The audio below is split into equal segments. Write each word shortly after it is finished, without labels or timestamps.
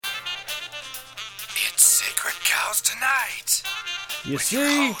Sacred Cows Tonight. You With see,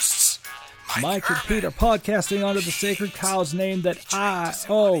 your hosts, Mike and Urban, Pete are podcasting under the Sacred Cows name that I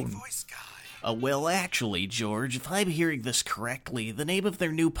own. Voice Guy. Well, actually, George, if I'm hearing this correctly, the name of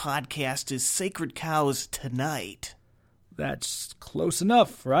their new podcast is Sacred Cows Tonight. That's close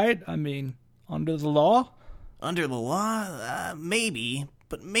enough, right? I mean, under the law? Under the law? Maybe,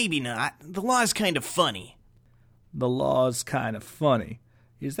 but maybe not. The law is kind of funny. The law's kind of funny.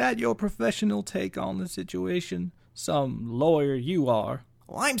 Is that your professional take on the situation? Some lawyer you are.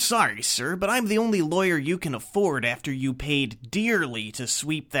 Well, I'm sorry, sir, but I'm the only lawyer you can afford after you paid dearly to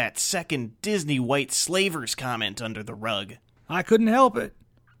sweep that second Disney white slavers comment under the rug. I couldn't help it.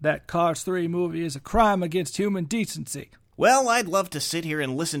 That Cars 3 movie is a crime against human decency. Well, I'd love to sit here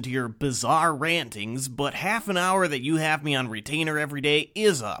and listen to your bizarre rantings, but half an hour that you have me on retainer every day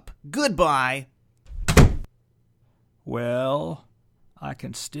is up. Goodbye. Well, I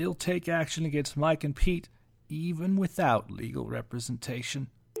can still take action against Mike and Pete even without legal representation.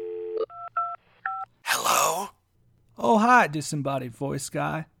 Hello? Oh, hi, disembodied voice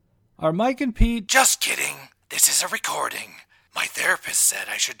guy. Are Mike and Pete... Just kidding. This is a recording. My therapist said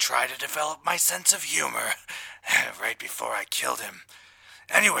I should try to develop my sense of humor right before I killed him.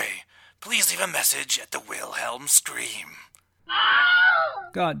 Anyway, please leave a message at the Wilhelm Scream.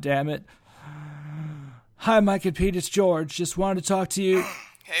 God damn it. Hi, Mike and Pete, it's George. Just wanted to talk to you.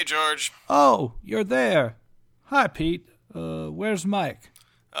 Hey, George. Oh, you're there. Hi, Pete. Where's Mike?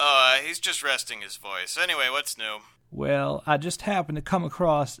 Oh, he's just resting his voice. Anyway, what's new? Well, I just happened to come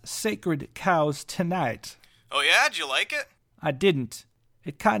across Sacred Cows Tonight. Oh, yeah? Did you like it? I didn't.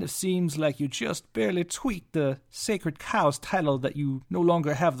 It kind of seems like you just barely tweaked the Sacred Cows title that you no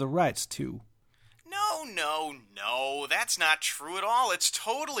longer have the rights to. No. That's not true at all. It's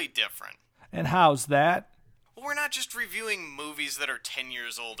totally different. And how's that? Well, we're not just reviewing movies that are 10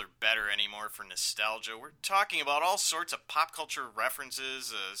 years old or better anymore for nostalgia. We're talking about all sorts of pop culture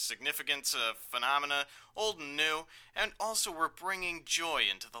references, significance, phenomena, old and new, and also we're bringing joy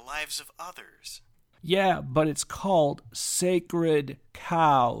into the lives of others. Yeah, but it's called Sacred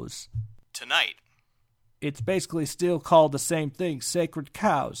Cows. Tonight. It's basically still called the same thing, Sacred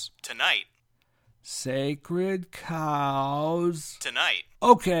Cows. Tonight. Sacred Cows. Tonight.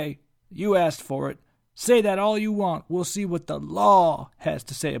 Okay, you asked for it. Say that all you want. We'll see what the law has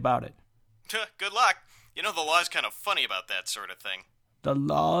to say about it. Good luck. You know, the law's kind of funny about that sort of thing. The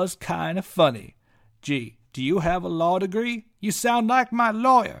law's kind of funny. Gee, do you have a law degree? You sound like my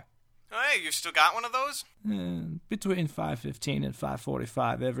lawyer. Oh, hey, you still got one of those? Between 5:15 and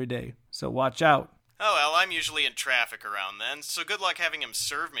 5:45 every day, so watch out. Oh, well, I'm usually in traffic around then, so good luck having him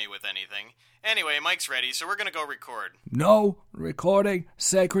serve me with anything. Anyway, Mike's ready, so we're gonna go record. No recording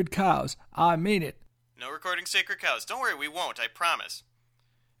Sacred Cows. I mean it. No recording Sacred Cows. Don't worry, we won't, I promise.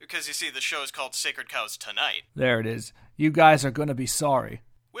 Because you see, the show is called Sacred Cows Tonight. There it is. You guys are gonna be sorry.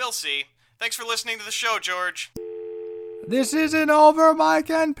 We'll see. Thanks for listening to the show, George. This isn't over, Mike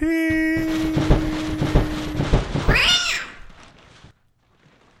and Pete!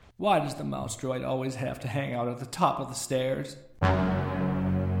 Why does the mouse droid always have to hang out at the top of the stairs?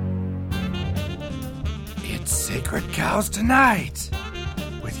 It's Sacred Cows Tonight.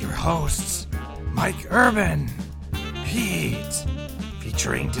 With your hosts, Mike Urban, Pete,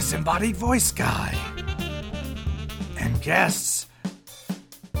 featuring disembodied voice guy, and guests.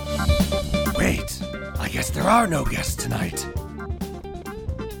 Wait, I guess there are no guests tonight.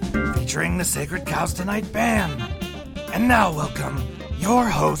 Featuring the Sacred Cows Tonight band. And now welcome your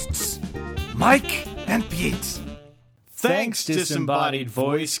hosts, Mike and Pete. Thanks, disembodied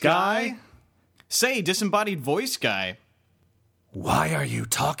voice guy. Say, disembodied voice guy. Why are you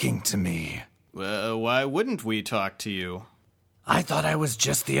talking to me? Why wouldn't we talk to you? I thought I was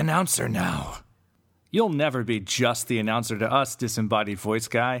just the announcer now. You'll never be just the announcer to us, disembodied voice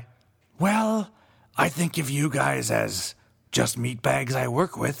guy. Well, I think of you guys as just meatbags I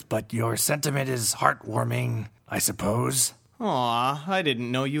work with, but your sentiment is heartwarming, I suppose. Aw, I didn't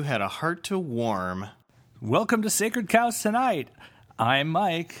know you had a heart to warm. Welcome to Sacred Cows Tonight. I'm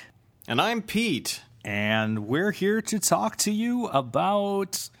Mike. And I'm Pete. And we're here to talk to you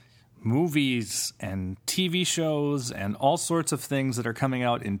about movies and TV shows and all sorts of things that are coming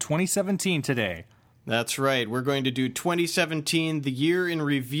out in 2017 today. That's right. We're going to do 2017, the year in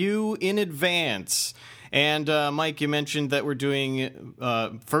review in advance. And, Mike, you mentioned that we're doing,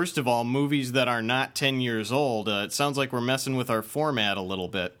 first of all, movies that are not 10 years old. It sounds like we're messing with our format a little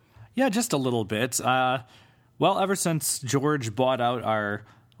bit. Yeah, just a little bit. Well, ever since George bought out our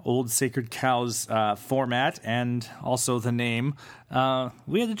old Sacred Cows format and also the name,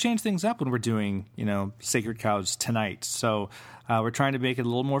 we had to change things up when we're doing, Sacred Cows Tonight. So we're trying to make it a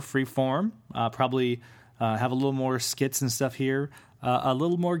little more free form, probably have a little more skits and stuff here. A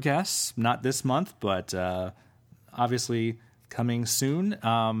little more guests, not this month, but obviously coming soon.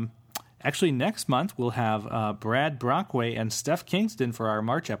 Actually, next month we'll have Brad Brockway and Steph Kingston for our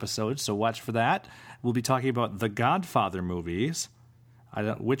March episode, so watch for that. We'll be talking about the Godfather movies. I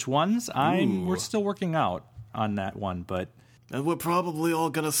don't which ones. We're still working out on that one, but and we're probably all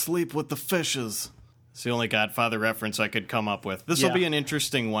gonna sleep with the fishes. It's the only Godfather reference I could come up with. This will be an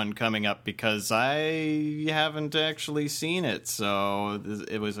interesting one coming up because I haven't actually seen it, so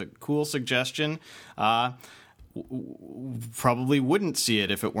it was a cool suggestion. Probably wouldn't see it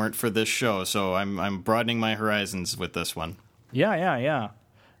if it weren't for this show, so I'm broadening my horizons with this one. Yeah.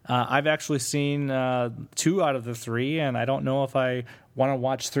 I've actually seen 2 out of the 3, and I don't know if I want to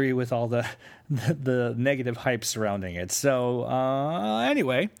watch 3 with all the negative hype surrounding it. So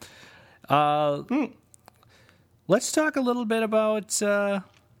anyway, let's talk a little bit about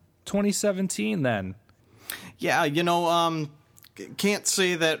 2017 then. Yeah, can't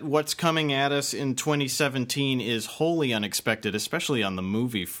say that what's coming at us in 2017 is wholly unexpected, especially on the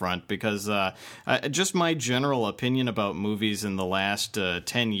movie front, because just my general opinion about movies in the last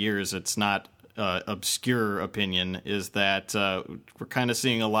 10 years, it's not obscure opinion, is that we're kind of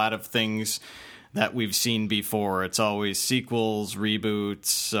seeing a lot of things that we've seen before. It's always sequels,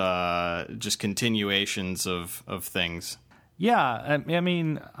 reboots, just continuations of things. Yeah, I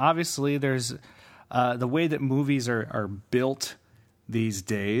mean, obviously there's the way that movies are built these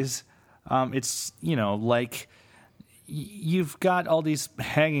days. It's, like you've got all these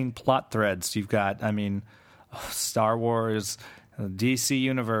hanging plot threads. You've got, Star Wars, DC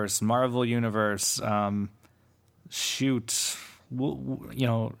Universe, Marvel Universe,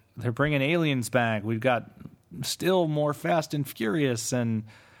 they're bringing aliens back. We've got still more Fast and Furious and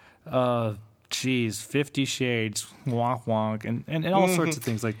 50 Shades, wonk wonk, and all sorts of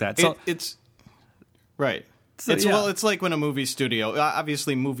things like that. So it's right. So, it's like when a movie studio,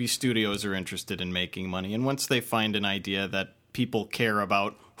 obviously movie studios are interested in making money, and once they find an idea that people care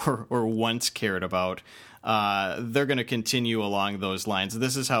about or once cared about, they're going to continue along those lines.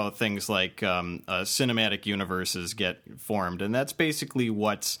 This is how things like cinematic universes get formed, and that's basically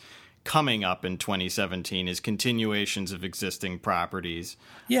what's coming up in 2017 is continuations of existing properties.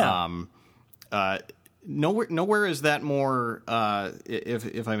 Yeah. Nowhere is that more,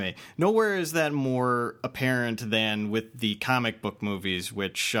 if I may, nowhere is that more apparent than with the comic book movies,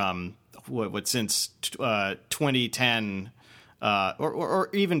 which since 2010, or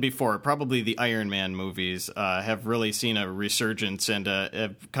even before, probably the Iron Man movies have really seen a resurgence and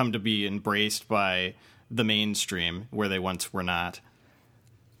have come to be embraced by the mainstream where they once were not.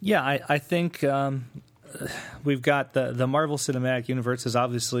 Yeah, I think we've got the Marvel Cinematic Universe is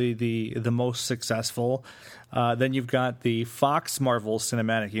obviously the most successful. Then you've got the Fox Marvel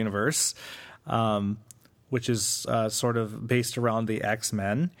Cinematic Universe, which is sort of based around the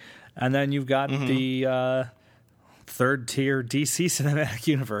X-Men. And then you've got the third-tier DC Cinematic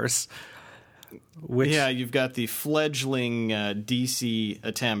Universe. You've got the fledgling DC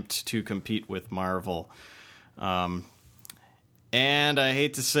attempt to compete with Marvel. And I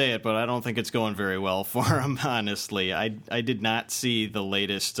hate to say it, but I don't think it's going very well for him, honestly. I did not see the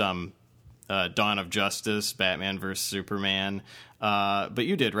latest Dawn of Justice, Batman vs. Superman. But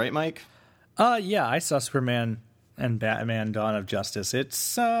you did, right, Mike? Yeah, I saw Superman and Batman Dawn of Justice. It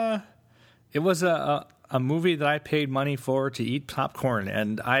was a movie that I paid money for to eat popcorn,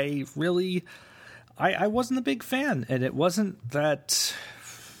 and I wasn't a big fan. And it wasn't that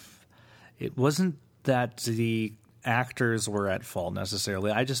the actors were at fault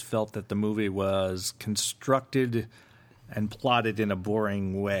necessarily. I just felt that the movie was constructed and plotted in a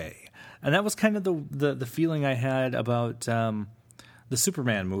boring way, and that was kind of the feeling I had about the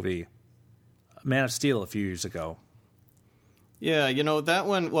Superman movie, Man of Steel, a few years ago. Yeah, that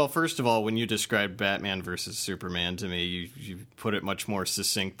one, well, first of all, when you described Batman versus Superman to me, you put it much more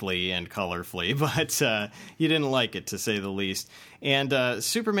succinctly and colorfully, but you didn't like it, to say the least. And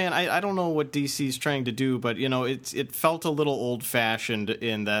Superman, I don't know what DC's trying to do, but, it felt a little old-fashioned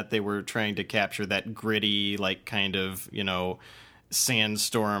in that they were trying to capture that gritty, like, kind of,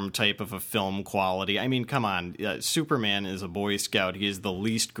 sandstorm type of a film quality. I mean, come on, Superman is a Boy Scout. He is the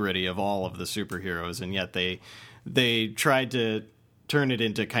least gritty of all of the superheroes, and yet they tried to turn it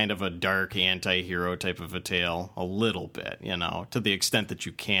into kind of a dark anti-hero type of a tale a little bit, to the extent that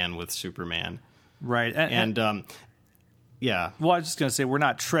you can with Superman. Right. Yeah. Well, I was just going to say we're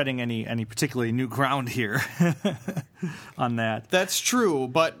not treading any particularly new ground here on that. That's true,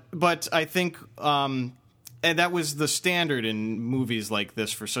 but I think and that was the standard in movies like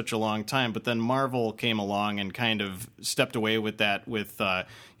this for such a long time. But then Marvel came along and kind of stepped away with that, with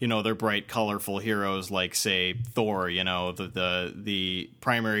their bright, colorful heroes like, say, Thor. The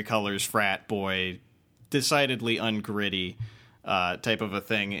primary colors frat boy, decidedly ungritty type of a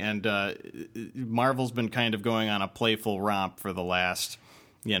thing. And Marvel's been kind of going on a playful romp for the last,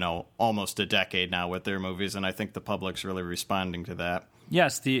 almost a decade now with their movies, and I think the public's really responding to that.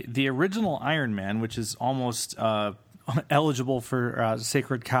 Yes, the original Iron Man, which is almost eligible for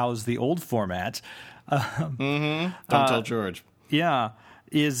Sacred Cow's the old format. Don't tell George. Yeah,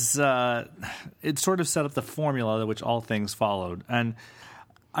 is it sort of set up the formula which all things followed, and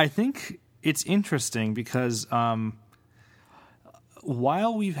I think it's interesting because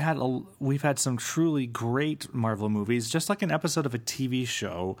while we've had some truly great Marvel movies, just like an episode of a TV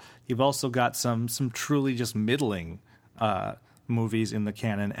show, you've also got some truly just middling movies in the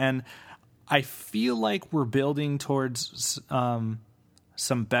canon, and I feel like we're building towards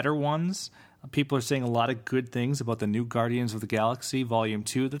some better ones. People are saying a lot of good things about the new Guardians of the Galaxy Volume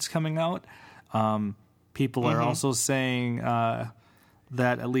 2 that's coming out. People are also saying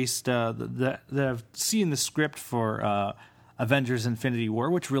that at least that have seen the script for Avengers Infinity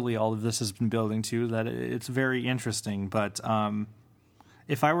War, which really all of this has been building to, that it's very interesting. But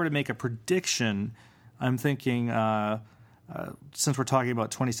if I were to make a prediction, I'm thinking, since we're talking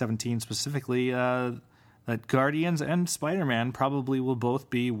about 2017 specifically, that Guardians and Spider-Man probably will both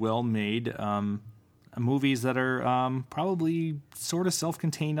be well-made movies that are probably sort of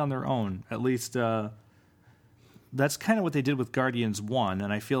self-contained on their own. At least that's kind of what they did with Guardians 1,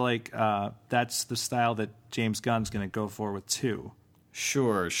 and I feel like that's the style that James Gunn's going to go for with 2.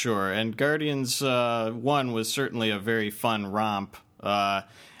 Sure. And Guardians 1 was certainly a very fun romp.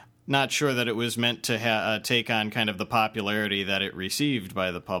 Not sure that it was meant to take on kind of the popularity that it received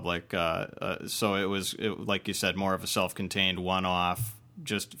by the public. So it was, like you said, more of a self-contained one-off,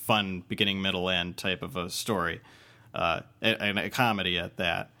 just fun beginning, middle, end type of a story, and a comedy at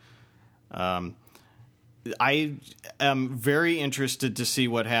that. I am very interested to see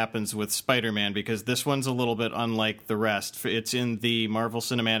what happens with Spider-Man, because this one's a little bit unlike the rest. It's in the Marvel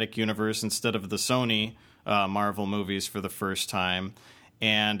Cinematic Universe instead of the Sony Marvel movies for the first time.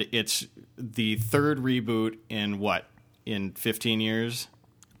 And it's the third reboot in 15 years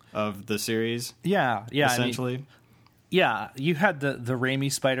of the series? Yeah. Essentially. You had the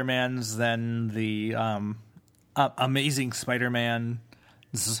Raimi Spider-Mans, then the Amazing Spider-Man,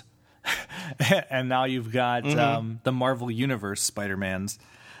 and now you've got the Marvel Universe Spider-Mans.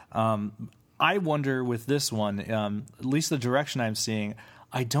 I wonder with this one, at least the direction I'm seeing,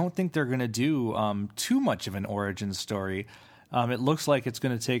 I don't think they're going to do too much of an origin story. It looks like it's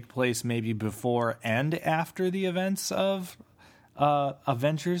going to take place maybe before and after the events of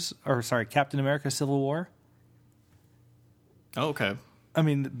Captain America Civil War. Oh, okay. I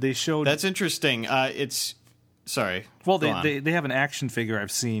mean, they showed... That's interesting. Sorry. Well, they have an action figure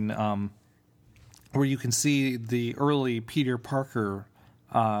I've seen where you can see the early Peter Parker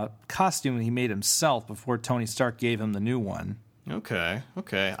costume he made himself before Tony Stark gave him the new one. Okay.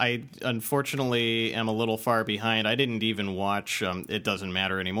 I unfortunately am a little far behind. I didn't even watch, it doesn't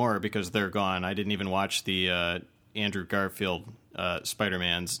matter anymore because they're gone. I didn't even watch the Andrew Garfield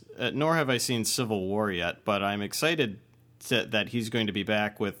Spider-Mans, nor have I seen Civil War yet, but I'm excited that he's going to be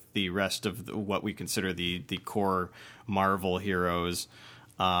back with the rest of what we consider the core Marvel heroes.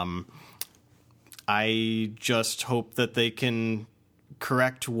 I just hope that they can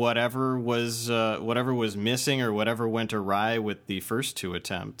correct whatever was missing or whatever went awry with the first two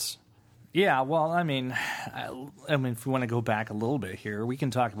attempts. Yeah, well, I mean, if we want to go back a little bit here, we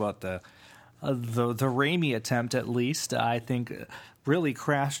can talk about the Raimi attempt. At least I think really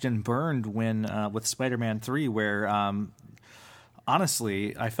crashed and burned when with Spider-Man 3, where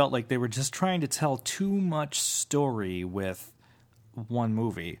honestly I felt like they were just trying to tell too much story with one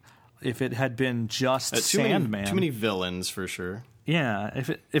movie. If it had been just Sandman, too many villains for sure. Yeah,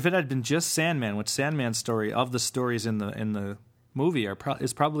 if it had been just Sandman, which Sandman's story of the stories in the movie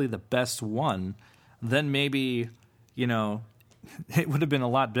is probably the best one, then maybe it would have been a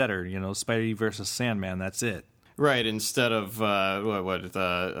lot better. Spidey versus Sandman. That's it. Right. Instead of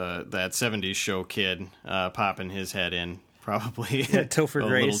that '70s show kid popping his head in, probably Topher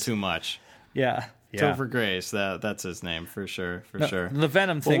Grace. A little too much. Yeah. Topher Grace. That's his name for sure. Sure. The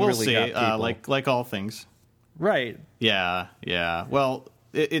Venom thing we'll really see. got people. Like all things. Right. Yeah. Well,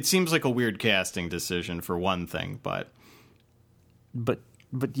 it seems like a weird casting decision for one thing, but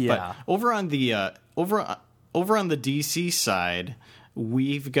yeah. But over on the DC side,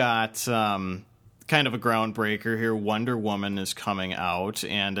 we've got kind kind of a groundbreaker here. Wonder Woman is coming out,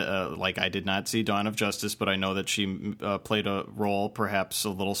 and I did not see Dawn of Justice, but I know that she played a role, perhaps a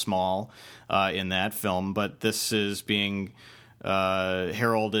little small, in that film. But this is being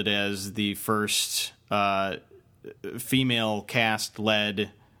heralded as the first female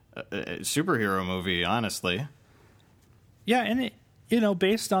cast-led superhero movie, honestly. Yeah, and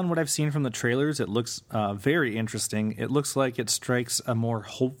based on what I've seen from the trailers, it looks very interesting. It looks like it strikes a more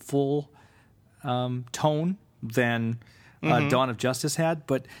hopeful tone than Dawn of Justice had.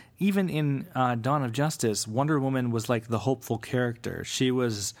 But even in Dawn of Justice, Wonder Woman was like the hopeful character. She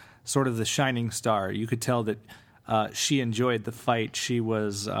was sort of the shining star. You could tell that she enjoyed the fight. She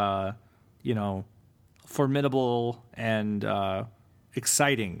was, formidable and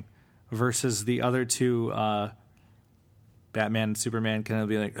exciting, versus the other two, Batman and Superman, kind of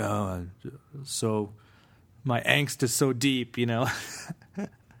be like, oh, so my angst is so deep,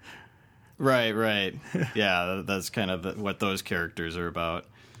 Right. Yeah, that's kind of what those characters are about.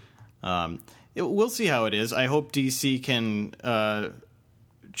 We'll see how it is. I hope DC can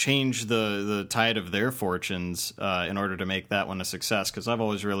change the tide of their fortunes in order to make that one a success, because I've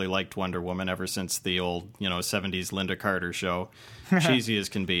always really liked Wonder Woman ever since the old 70s Linda Carter show. Cheesy as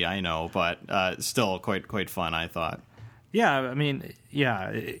can be, I know, but still quite fun, I thought. Yeah, I mean,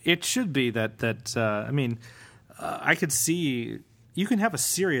 it should be that. I could see you can have a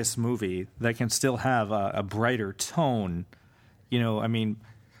serious movie that can still have a brighter tone.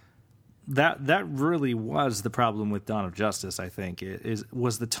 That really was the problem with Dawn of Justice. I think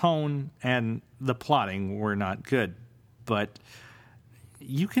was the tone and the plotting were not good, but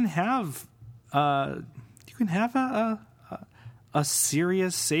you can have a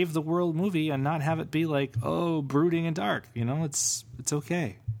serious save the world movie and not have it be like, oh, brooding and dark. It's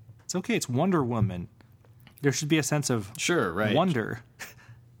okay. It's okay. It's Wonder Woman. There should be a sense of wonder.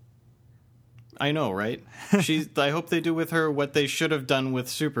 I know, right? I hope they do with her what they should have done with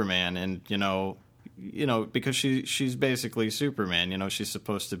Superman, and because she's basically Superman. She's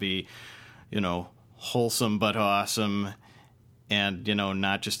supposed to be, wholesome but awesome, and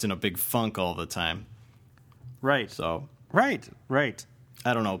not just in a big funk all the time. Right. So. Right.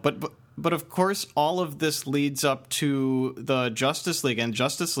 I don't know, but of course, all of this leads up to the Justice League, and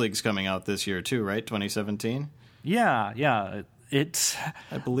Justice League's coming out this year too, right? 2017. Yeah.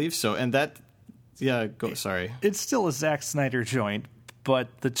 I believe so, and that. Yeah. Sorry. It's still a Zack Snyder joint, but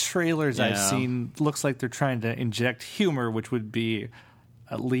the trailers I've seen looks like they're trying to inject humor, which would be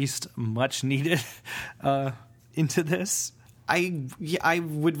at least much needed into this. I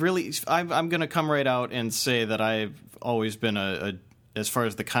would really. I'm going to come right out and say that I've always been as far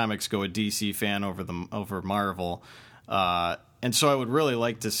as the comics go, a DC fan over Marvel, and so I would really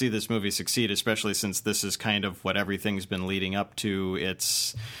like to see this movie succeed, especially since this is kind of what everything's been leading up to.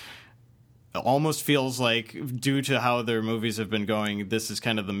 It almost feels like, due to how their movies have been going, this is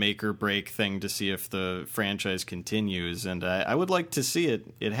kind of the make or break thing to see if the franchise continues, and I would like to see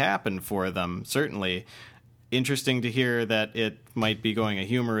it happen for them, certainly. Interesting to hear that it might be going a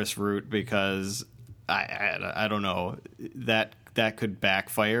humorous route, because I don't know, that could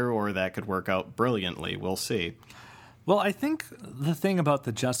backfire or that could work out brilliantly. We'll see. Well, I think the thing about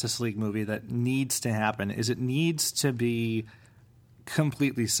the Justice League movie that needs to happen is it needs to be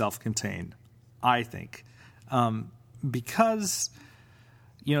completely self-contained, I think. Because,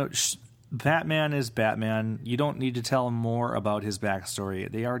 Batman is Batman. You don't need to tell him more about his backstory.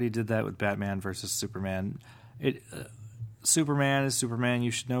 They already did that with Batman versus Superman. Superman is Superman.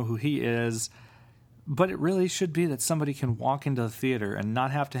 You should know who he is. But it really should be that somebody can walk into the theater and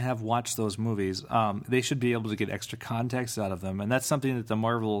not have to have watched those movies. They should be able to get extra context out of them. And that's something that the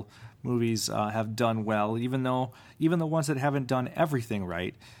Marvel movies have done well, even the ones that haven't done everything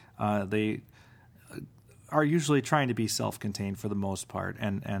right. They are usually trying to be self-contained for the most part.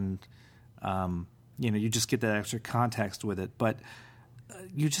 And you just get that extra context with it. But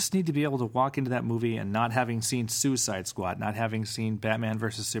you just need to be able to walk into that movie and not having seen Suicide Squad, not having seen Batman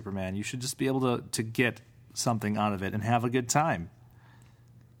versus Superman. You should just be able to get something out of it and have a good time.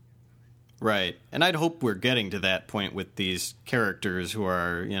 Right. And I'd hope we're getting to that point with these characters who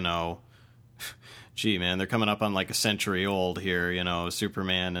are, gee, man, they're coming up on like a century old here,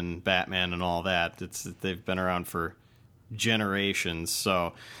 Superman and Batman and all that. They've been around for generations.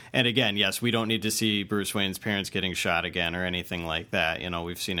 So, and again, yes, we don't need to see Bruce Wayne's parents getting shot again or anything like that.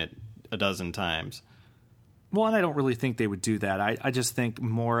 We've seen it a dozen times. Well, and I don't really think they would do that. I just think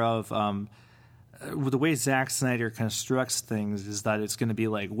more of the way Zack Snyder constructs things is that it's going to be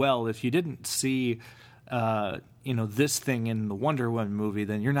like, well, if you didn't see this thing in the Wonder Woman movie,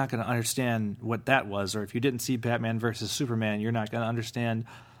 then you're not going to understand what that was. Or if you didn't see Batman versus Superman, you're not going to understand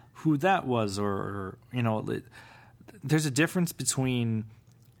who that was, or there's a difference between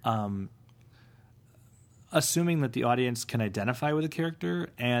assuming that the audience can identify with a character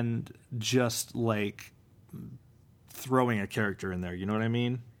and just like throwing a character in there. You know what I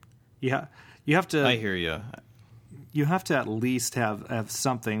mean? Yeah, you have to. I hear you. You have to at least have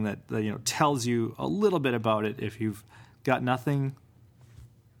something that tells you a little bit about it. If you've got nothing,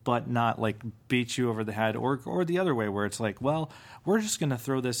 but not like beat you over the head, or the other way where it's like, well, we're just going to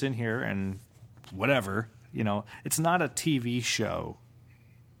throw this in here and whatever. It's not a TV show.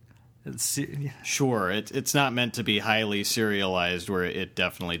 Sure, it's not meant to be highly serialized, where it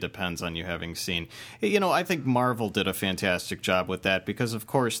definitely depends on you having seen. I think Marvel did a fantastic job with that, because of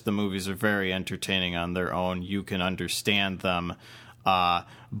course the movies are very entertaining on their own. You can understand them,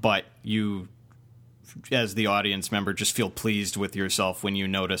 but you, as the audience member, just feel pleased with yourself when you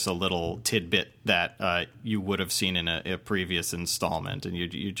notice a little tidbit that you would have seen in a previous installment, and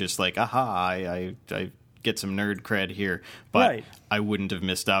you're just like, aha, I get some nerd cred here, but right. I wouldn't have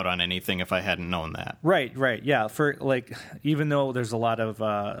missed out on anything if I hadn't known that. Right, yeah. For like, even though there's a lot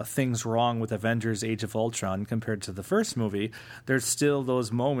of things wrong with Avengers: Age of Ultron compared to the first movie, there's still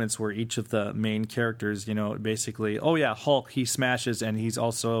those moments where each of the main characters, basically, oh yeah, Hulk, he smashes, and he's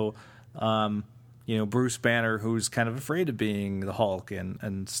also, Bruce Banner, who's kind of afraid of being the Hulk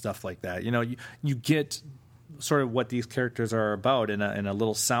and stuff like that. You get sort of what these characters are about in a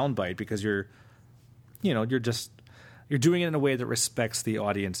little soundbite, because you're doing it in a way that respects the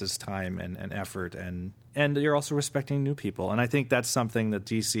audience's time and effort, and you're also respecting new people. And I think that's something that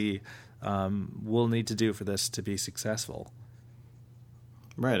DC will need to do for this to be successful.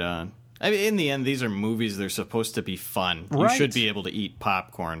 Right on. I mean, in the end, these are movies. They're supposed to be fun. Right. You should be able to eat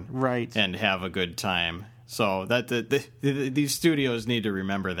popcorn, right, and have a good time. So these studios need to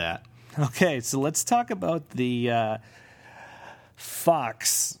remember that. Okay, so let's talk about the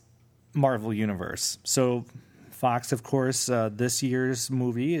Fox Marvel Universe. So Fox, of course, this year's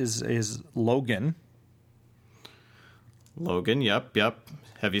movie is Logan. Logan, yep.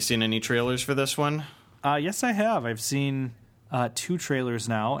 Have you seen any trailers for this one? Yes, I have. I've seen 2 trailers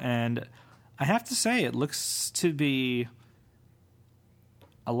now, and I have to say it looks to be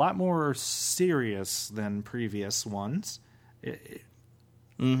a lot more serious than previous ones.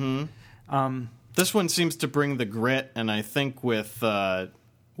 This one seems to bring the grit, and I think with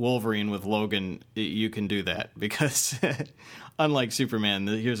Wolverine, with Logan, you can do that, because unlike Superman,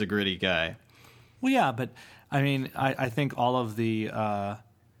 here's a gritty guy. Well, yeah, but I mean, I think all of the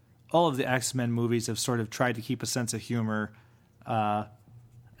X-Men movies have sort of tried to keep a sense of humor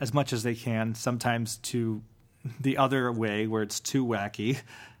as much as they can, sometimes to the other way where it's too wacky.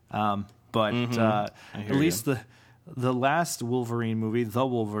 But at least the last Wolverine movie, The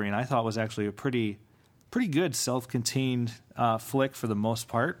Wolverine, I thought was actually a pretty good self-contained flick for the most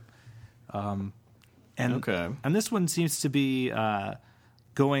part. And this one seems to be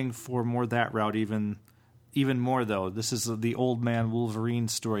going for more that route, even more though. This is the Old Man Wolverine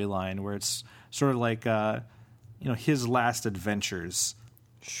storyline, where it's sort of like his last adventures.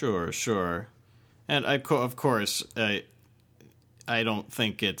 Sure. And of course, I don't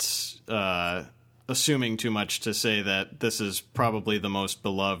think it's assuming too much to say that this is probably the most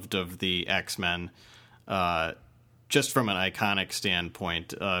beloved of the X-Men. Just from an iconic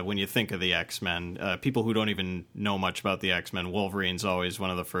standpoint, when you think of the X-Men, people who don't even know much about the X-Men, Wolverine's always one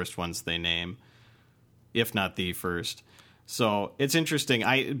of the first ones they name, if not the first. So it's interesting.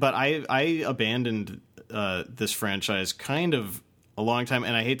 I abandoned this franchise kind of a long time,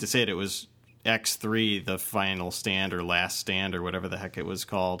 and I hate to say it, it was X3, the Final Stand or Last Stand or whatever the heck it was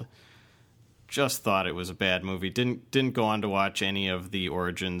called. Just thought it was a bad movie. Didn't go on to watch any of the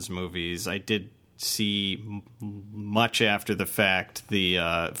Origins movies. I did see much after the fact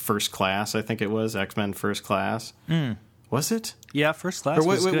the First Class, I think it was X-Men First Class. Was it? Yeah, First Class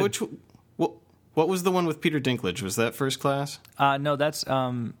was good. What was the one with Peter Dinklage? Was that First Class? No, that's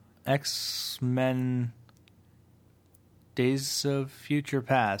X-Men Days of Future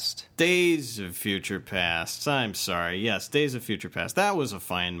Past. Days of Future Past. I'm sorry. Yes, Days of Future Past. That was a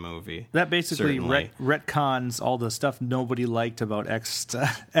fine movie. That basically retcons all the stuff nobody liked about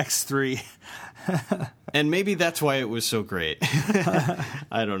X3. And maybe that's why it was so great.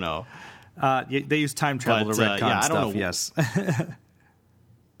 I don't know. They use time travel to retcon stuff, yes.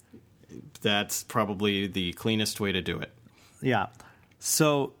 That's probably the cleanest way to do it. Yeah.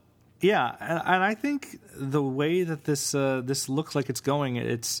 So... yeah, and I think the way that this looks like it's going,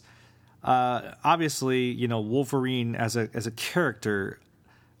 it's obviously, Wolverine as a character,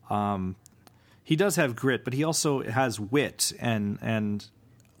 he does have grit, but he also has wit and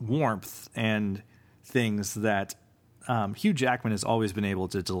warmth and things that Hugh Jackman has always been able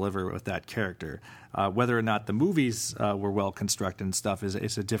to deliver with that character. Whether or not the movies were well constructed and stuff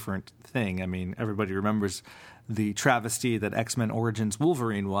is a different thing. I mean, everybody remembers the travesty that X-Men Origins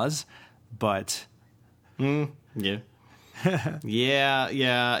Wolverine was, but Yeah.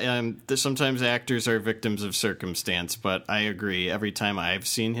 Yeah. Sometimes actors are victims of circumstance, but I agree. Every time I've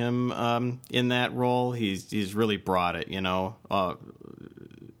seen him in that role, he's really brought it.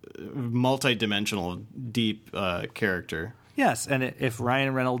 Multi-dimensional, deep character. Yes, and if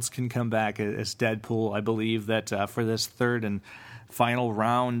Ryan Reynolds can come back as Deadpool, I believe that for this third and final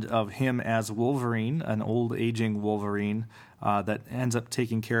round of him as Wolverine, an old aging Wolverine that ends up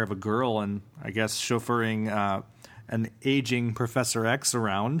taking care of a girl and I guess chauffeuring an aging Professor X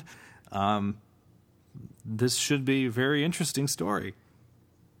around, this should be a very interesting story.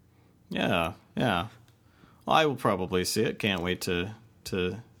 Yeah. Well, I will probably see it. Can't wait to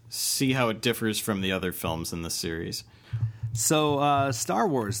see how it differs from the other films in the series. So, Star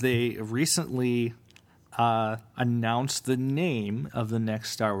Wars, they recently announced the name of the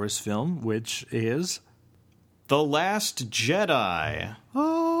next Star Wars film, which is The Last Jedi.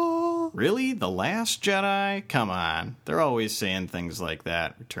 Oh, Really? The Last Jedi? Come on. They're always saying things like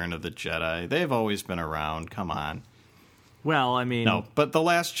that. Return of the Jedi. They've always been around. Come on. well, I mean, No, but The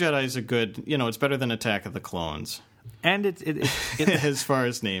Last Jedi is a good, it's better than Attack of the Clones. and it As far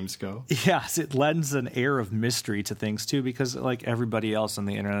as names go. yes, it lends an air of mystery to things too, because like everybody else on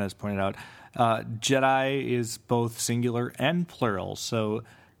the internet has pointed out, Jedi is both singular and plural. So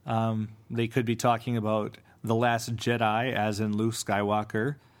they could be talking about the Last Jedi, as in Luke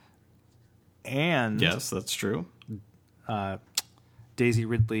Skywalker, and Yes, that's true. Daisy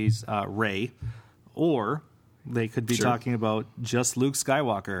Ridley's Rey, or they could be Sure. talking about just Luke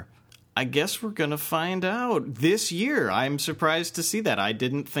Skywalker. I guess we're going to find out this year. I'm surprised to see that. I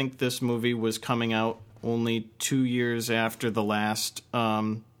didn't think this movie was coming out only 2 years after the last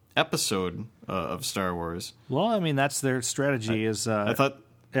episode of Star Wars. Well, I mean that's their strategy. I thought...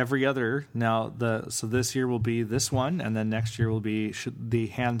 Every other now so this year will be this one, and then next year will be the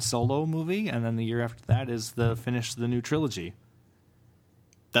Han Solo movie, and then the year after that is the finish the new trilogy.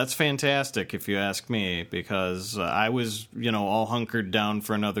 That's fantastic, if you ask me, because I was, all hunkered down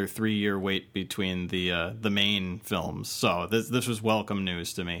for another 3-year wait between the main films. So this was welcome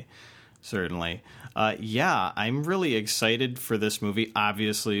news to me, certainly. Yeah, I'm really excited for this movie.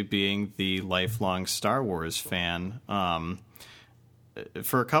 Obviously, being the lifelong Star Wars fan,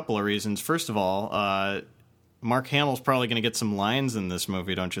 for a couple of reasons. First of all, Mark Hamill's probably going to get some lines in this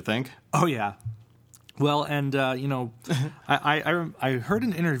movie, don't you think? Oh yeah. Well, and I heard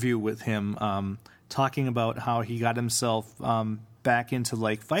an interview with him talking about how he got himself back into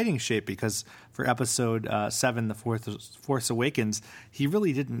like fighting shape because for episode 7, The Force Awakens, he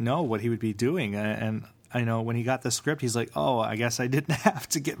really didn't know what he would be doing, and I know when he got the script, he's like, "Oh, I guess I didn't have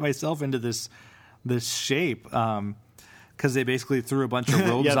to get myself into this shape." Because they basically threw a bunch of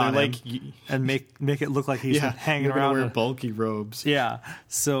robes on him and make it look like he's hanging you're around. Wear bulky robes. Yeah,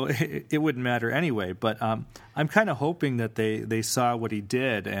 so it wouldn't matter anyway. But I'm kind of hoping that they saw what he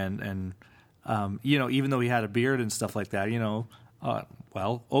did, and even though he had a beard and stuff like that,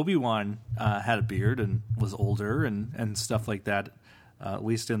 well, Obi-Wan had a beard and was older and stuff like that, at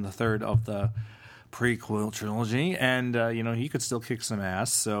least in the third of the prequel trilogy, and he could still kick some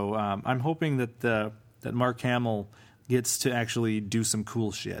ass. So I'm hoping that Mark Hamill gets to actually do some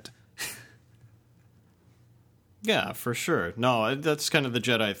cool shit. Yeah, for sure. No, that's kind of the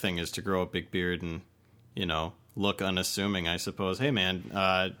Jedi thing, is to grow a big beard and, look unassuming, I suppose. Hey, man,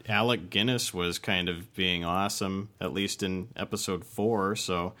 Alec Guinness was kind of being awesome, at least in episode 4,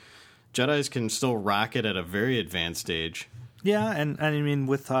 so Jedis can still rock it at a very advanced age. Yeah, and I mean,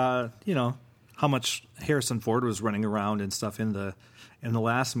 with, how much Harrison Ford was running around and stuff in the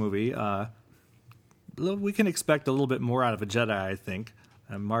last movie, we can expect a little bit more out of a Jedi, I think.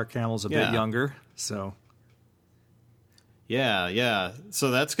 And Mark Hamill's a bit younger, so... Yeah.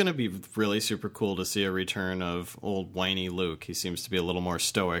 So that's going to be really super cool to see a return of old whiny Luke. He seems to be a little more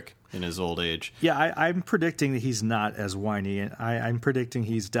stoic in his old age. Yeah, I'm predicting that he's not as whiny. I'm predicting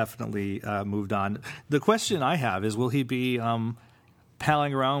he's definitely moved on. The question I have is, will he be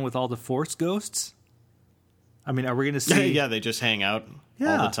palling around with all the Force ghosts? I mean, are we going to see... Yeah, they just hang out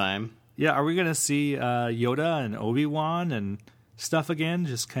all the time. Yeah, are we going to see Yoda and Obi-Wan and stuff again,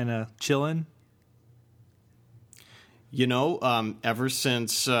 just kind of chilling? Ever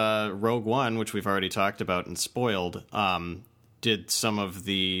since Rogue One, which we've already talked about and spoiled, did some of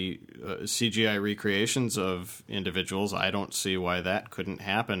the CGI recreations of individuals. I don't see why that couldn't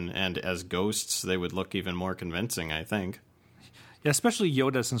happen. And as ghosts, they would look even more convincing, I think. Yeah, especially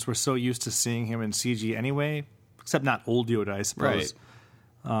Yoda, since we're so used to seeing him in CG anyway. except not old Yoda, I suppose.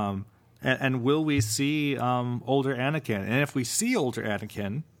 Right. And will we see older Anakin? And if we see older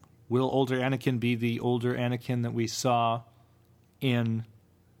Anakin, will older Anakin be the older Anakin that we saw in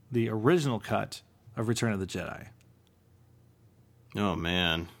the original cut of Return of the Jedi? Oh,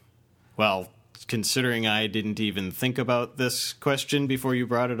 man. Well, considering I didn't even think about this question before you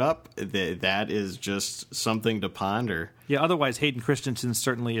brought it up, that is just something to ponder. Yeah, otherwise Hayden Christensen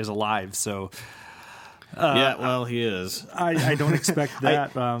certainly is alive, so... yeah, well, he is. I don't expect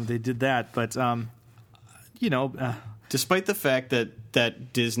that they did that, but, Despite the fact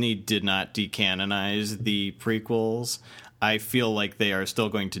that Disney did not decanonize the prequels, I feel like they are still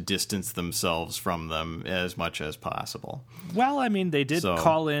going to distance themselves from them as much as possible. Well, I mean, they did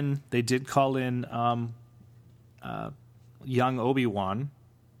call in young Obi-Wan,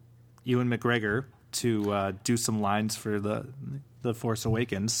 Ewan McGregor, to do some lines for the Force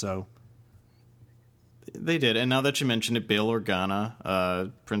Awakens, so... They did, and now that you mention it, Bail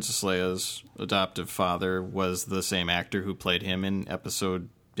Organa, Princess Leia's adoptive father, was the same actor who played him in episode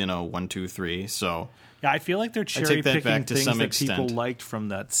 1, 2, 3. So yeah, I feel like they're cherry picking things that extent. people liked from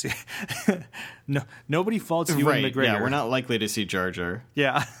that. No, nobody faults Ewan McGregor. Yeah, we're not likely to see Jar Jar.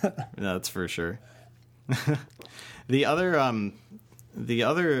 Yeah, that's for sure. The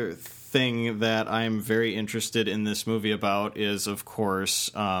other thing that I'm very interested in this movie about is, of course,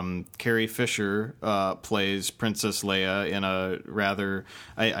 Carrie Fisher plays Princess Leia in a rather,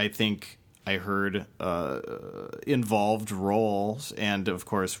 I think I heard, involved role. And, of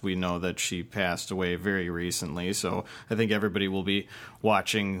course, we know that she passed away very recently. So I think everybody will be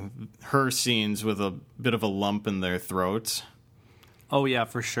watching her scenes with a bit of a lump in their throats. Oh, yeah,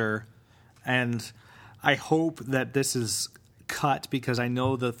 for sure. And I hope that this is cut, because I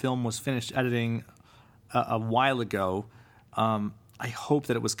know the film was finished editing a while ago. I hope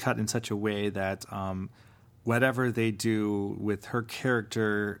that it was cut in such a way that whatever they do with her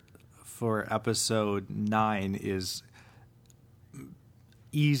character for episode 9 is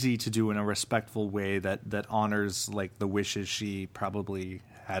easy to do in a respectful way that honors like the wishes she probably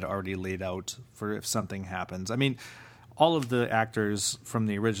had already laid out for if something happens. I mean, all of the actors from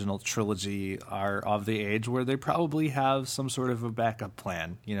the original trilogy are of the age where they probably have some sort of a backup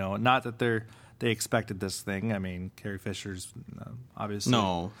plan. Not that they expected this thing. I mean, Carrie Fisher's obviously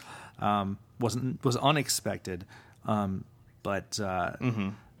was unexpected, but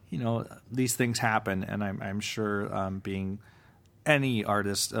these things happen, and I'm sure being any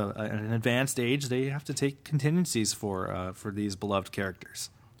artist at an advanced age, they have to take contingencies for these beloved characters.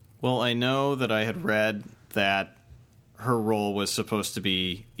 Well, I know that I had read that her role was supposed to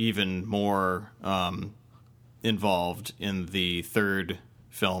be even more involved in the third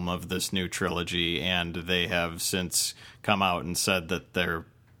film of this new trilogy, and they have since come out and said that they're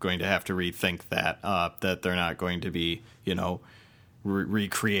going to have to rethink that, that they're not going to be,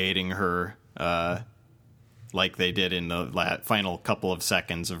 recreating her like they did in the final couple of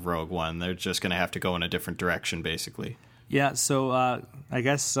seconds of Rogue One. They're just going to have to go in a different direction, basically. Yeah, so I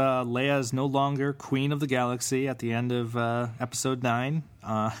guess Leia is no longer Queen of the Galaxy at the end of Episode 9.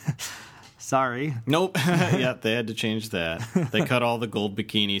 Sorry. Nope. Yeah, they had to change that. They cut all the gold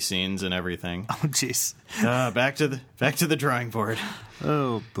bikini scenes and everything. Oh, jeez. Back to the drawing board.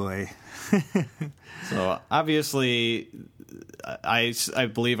 Oh, boy. So, obviously, I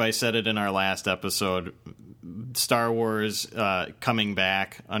believe I said it in our last episode, Star Wars coming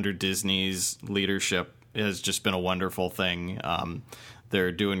back under Disney's leadership has just been a wonderful thing.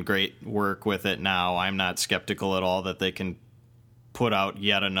 They're doing great work with it now. I'm not skeptical at all that they can put out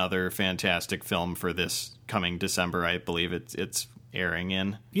yet another fantastic film for this coming December. I believe it's airing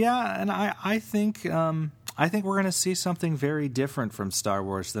in. Yeah, and I think we're going to see something very different from Star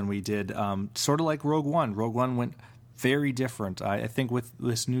Wars than we did. Sort of like Rogue One. Rogue One went very different. I think with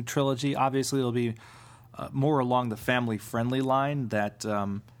this new trilogy, obviously it'll be more along the family-friendly line that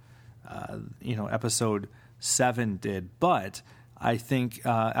Episode 7 did. But I think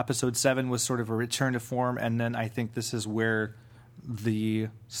Episode 7 was sort of a return to form, and then I think this is where the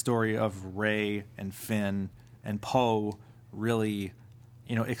story of Rey and Finn and Poe really,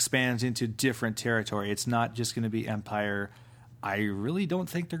 expands into different territory. It's not just going to be Empire. I really don't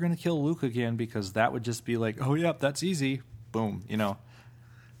think they're going to kill Luke again, because that would just be like, oh, yep, that's easy. Boom,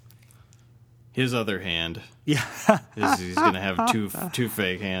 His other hand. Yeah. He's going to have two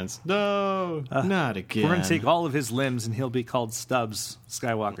fake hands. No, not again. We're going to take all of his limbs, and he'll be called Stubbs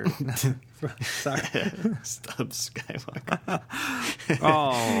Skywalker. Sorry. Stubbs Skywalker.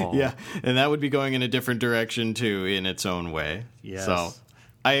 Oh. Yeah, and that would be going in a different direction, too, in its own way. Yes. So,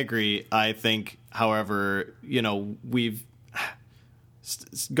 I agree. I think, however,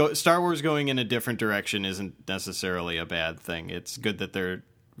 Star Wars going in a different direction isn't necessarily a bad thing. It's good that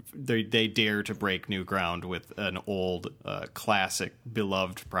they dare to break new ground with an old, classic,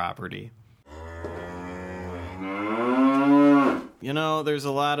 beloved property. You know, there's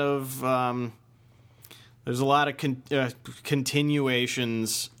a lot of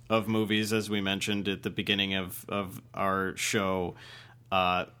continuations of movies, as we mentioned at the beginning of our show.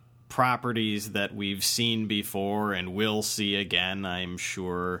 Properties that we've seen before and will see again, I'm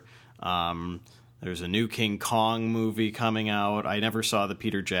sure. There's a new King Kong movie coming out. I never saw the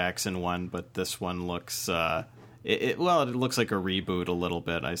Peter Jackson one, but this one looks it looks like a reboot a little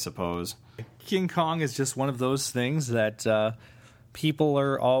bit, I suppose. King Kong is just one of those things that people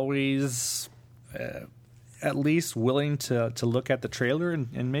are always at least willing to look at the trailer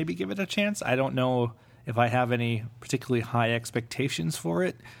and maybe give it a chance. I don't know if I have any particularly high expectations for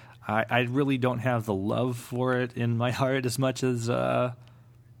it. I really don't have the love for it in my heart as much as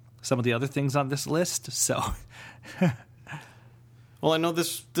some of the other things on this list. So, well, I know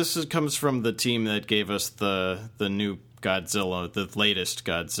this comes from the team that gave us the new Godzilla, the latest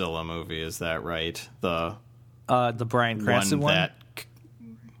Godzilla movie. Is that right? The Bryan Cranston one.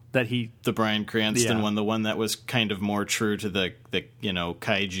 The Bryan Cranston one, Yeah. the one that was kind of more true to the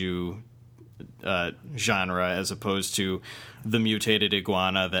kaiju genre as opposed to the mutated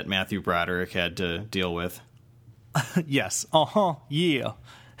iguana that Matthew Broderick had to deal with. Yes.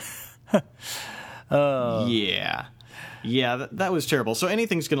 Yeah. Yeah, that was terrible. So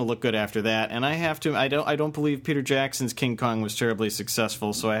anything's going to look good after that, and I don't believe Peter Jackson's King Kong was terribly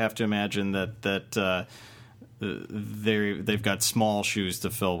successful, so I have to imagine that they've got small shoes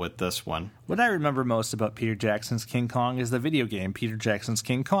to fill with this one. What I remember most about Peter Jackson's King Kong is the video game Peter Jackson's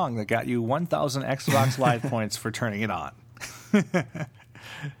King Kong that got you 1,000 Xbox Live points for turning it on.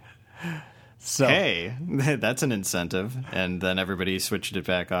 So, hey, that's an incentive. And then everybody switched it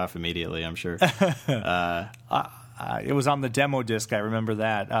back off immediately, I'm sure. it was on the demo disc. I remember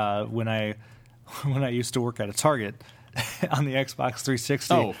that when I used to work at a Target on the Xbox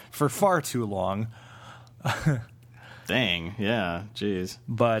 360 for far too long. Dang, yeah, jeez.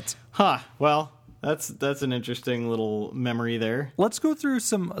 But well, that's an interesting little memory there. Let's go through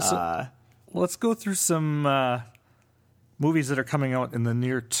some movies that are coming out in the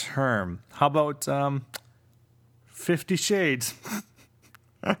near term. How about 50 Shades?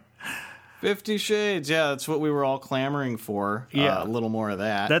 50 Shades, yeah, that's what we were all clamoring for. Yeah. A little more of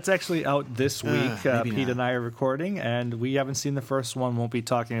that. That's actually out this week. Pete not. and I are recording, and we haven't seen the first one, won't be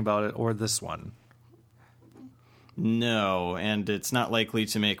talking about it, or this one. No, and it's not likely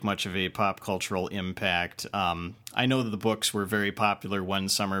to make much of a pop cultural impact. I know that the books were very popular one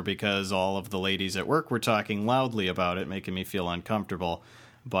summer because all of the ladies at work were talking loudly about it, making me feel uncomfortable.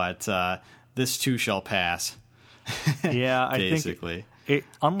 But this too shall pass. Yeah, I basically. think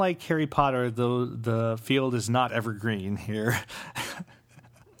unlike Harry Potter, though, the field is not evergreen here.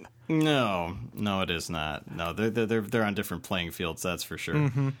 No, it is not. No, they're on different playing fields. That's for sure.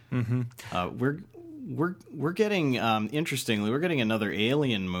 We're getting interestingly, we're getting another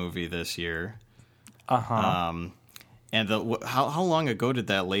Alien movie this year. And how long ago did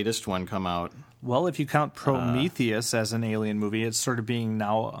that latest one come out? Well, if you count Prometheus as an Alien movie, it's sort of being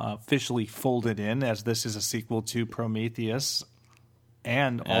now officially folded in, as this is a sequel to Prometheus,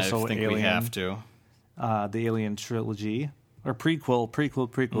 and also I think Alien. we have to. The Alien trilogy or prequel.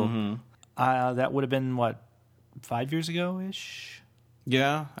 Mm-hmm. That would have been 5 years ago ish.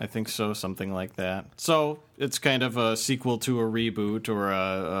 Yeah, I think so, something like that. So it's kind of a sequel to a reboot or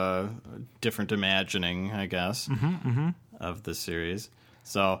a different imagining, I guess, of the series.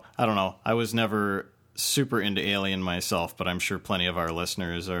 So I don't know. I was never super into Alien myself, but I'm sure plenty of our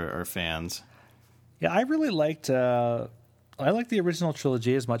listeners are fans. Yeah, I really liked. I liked the original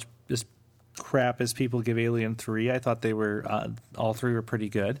trilogy as much as crap as people give Alien 3. I thought they were all three were pretty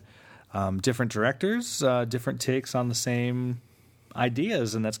good. Different directors, different takes on the same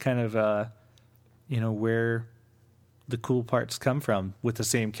ideas, and that's kind of where the cool parts come from with the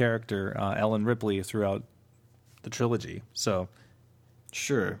same character, Ellen Ripley, throughout the trilogy. So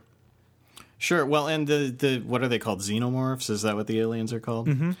sure. Well, and the what are they called? Xenomorphs? Is that what the aliens are called?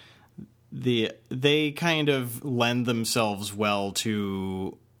 Mm-hmm. They kind of lend themselves well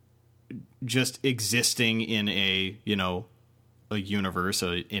to just existing in a universe,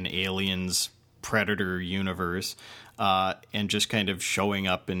 an aliens predator universe. And just kind of showing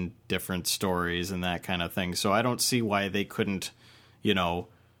up in different stories and that kind of thing. So I don't see why they couldn't,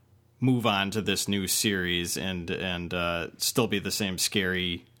 move on to this new series and still be the same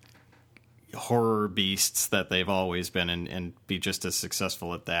scary horror beasts that they've always been and be just as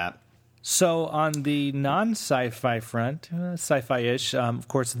successful at that. So on the non-sci-fi front, sci-fi-ish, of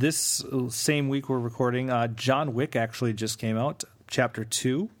course, this same week we're recording, John Wick actually just came out, Chapter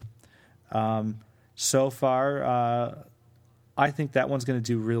 2. So far, I think that one's going to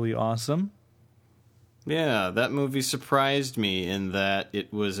do really awesome. Yeah, that movie surprised me in that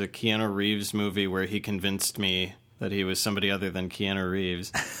it was a Keanu Reeves movie where he convinced me that he was somebody other than Keanu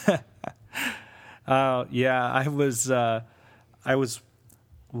Reeves. Yeah, I was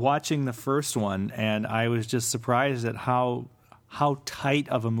watching the first one, and I was just surprised at how tight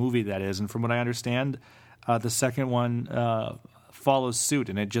of a movie that is. And from what I understand, the second one follows suit,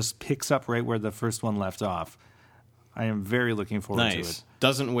 and it just picks up right where the first one left off. I am very looking forward to it.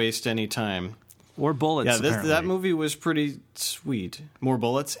 Doesn't waste any time. Or bullets. Yeah, that movie was pretty sweet. More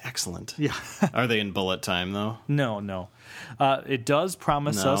bullets? Excellent. Yeah. Are they in bullet time, though? No. It does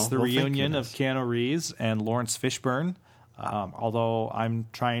promise us the reunion of thank Keanu Reeves and Lawrence Fishburne. Although I'm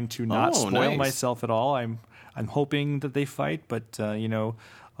trying to not spoil myself at all. I'm hoping that they fight, but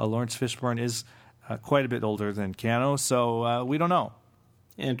Lawrence Fishburne is quite a bit older than Keanu, so we don't know.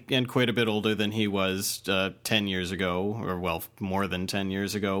 And quite a bit older than he was 10 years ago, or, well, more than 10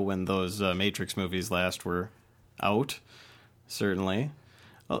 years ago when those Matrix movies last were out, certainly.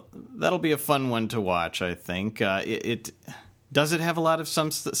 Well, that'll be a fun one to watch, I think. Does it have a lot of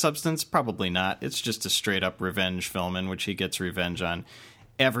substance? Probably not. It's just a straight-up revenge film in which he gets revenge on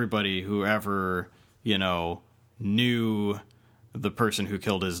everybody who ever, knew the person who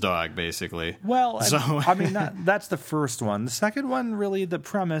killed his dog, basically. Well, so, I mean, that's the first one. The second one, really, the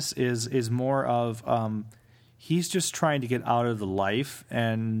premise is more of he's just trying to get out of the life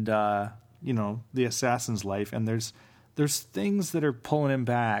and, the assassin's life, and there's things that are pulling him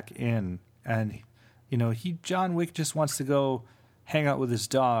back in, and, John Wick just wants to go hang out with his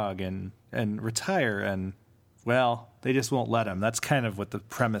dog and retire, and, well, they just won't let him. That's kind of what the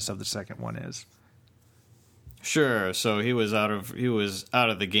premise of the second one is. Sure. So he was out of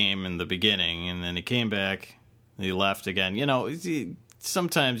the game in the beginning, and then he came back. He left again.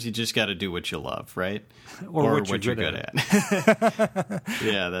 Sometimes you just got to do what you love, right? Or what you're good at.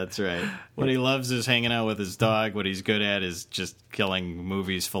 Yeah, that's right. What he loves is hanging out with his dog. What he's good at is just killing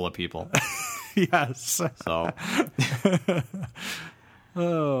movies full of people. Yes. So,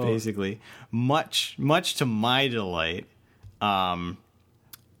 basically, much to my delight,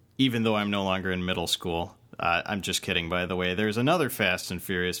 even though I'm no longer in middle school. I'm just kidding, by the way. There's another Fast and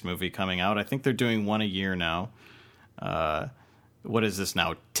Furious movie coming out. I think they're doing one a year now. What is this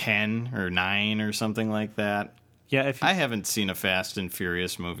now, 10 or 9 or something like that? Yeah, I haven't seen a Fast and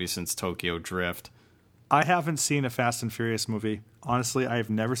Furious movie since Tokyo Drift. I haven't seen a Fast and Furious movie. Honestly, I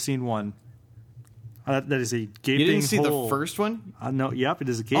have never seen one. That is a gaping hole. You didn't see the first one? No, yep, it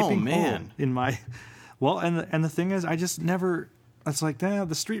is a gaping hole in my... Well, and the thing is, I just never... It's like,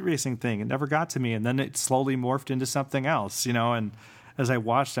 the street racing thing. It never got to me, and then it slowly morphed into something else, and as I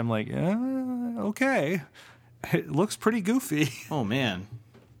watched, I'm like, okay. It looks pretty goofy. Oh, man.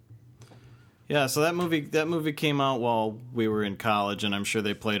 Yeah, so that movie came out while we were in college, and I'm sure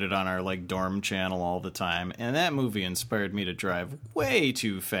they played it on our, dorm channel all the time, and that movie inspired me to drive way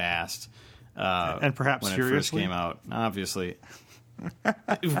too fast. And perhaps when furiously? It first came out, obviously.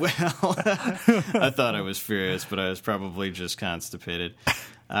 Well, I thought I was furious, but I was probably just constipated.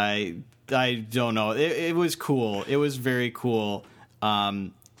 I don't know. It was cool. It was very cool.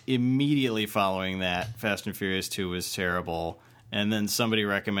 Immediately following that, Fast and Furious 2 was terrible. And then somebody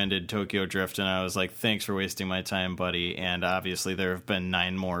recommended Tokyo Drift, and I was like, thanks for wasting my time, buddy. And obviously there have been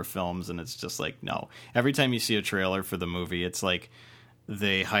 9 more films, and it's just like, no. Every time you see a trailer for the movie, it's like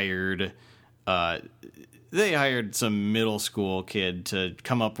they hired some middle school kid to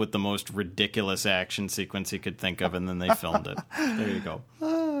come up with the most ridiculous action sequence he could think of, and then they filmed it. There you go.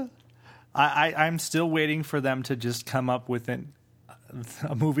 I'm still waiting for them to just come up with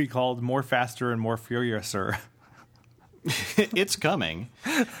a movie called More Faster and More Furiouser. It's coming.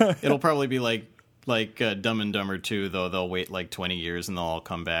 It'll probably be like Dumb and Dumber 2, though. They'll wait 20 years and they'll all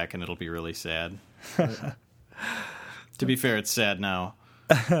come back, and it'll be really sad. To be fair, it's sad now.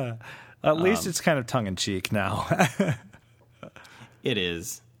 At least it's kind of tongue-in-cheek now. It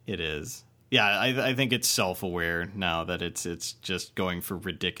is. Yeah, I think it's self-aware now that it's just going for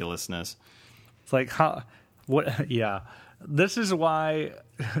ridiculousness. It's like, yeah. This is why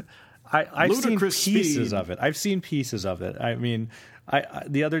I've seen pieces of it. I mean,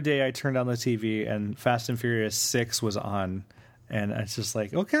 the other day I turned on the TV and Fast and Furious 6 was on, and it's just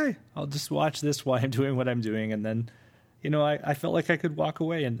like, okay, I'll just watch this while I'm doing what I'm doing, and then... I felt like I could walk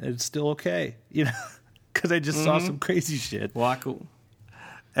away and it's still okay, because I just saw some crazy shit.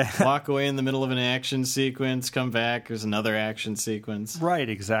 Walk away in the middle of an action sequence, come back, there's another action sequence. Right,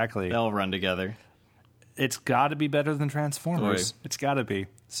 exactly. They all run together. It's got to be better than Transformers. Boy. It's got to be.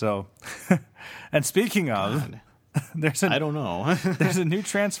 So, and speaking of, I don't know. there's a new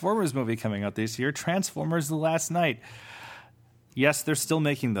Transformers movie coming out this year, Transformers: The Last Night. Yes, they're still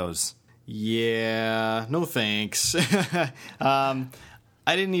making those. Yeah, no thanks. I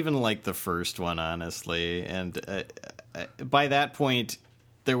didn't even like the first one, honestly. And by that point,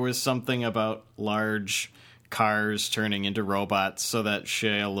 there was something about large cars turning into robots so that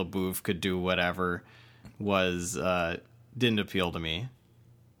Shia LaBeouf could do whatever didn't appeal to me.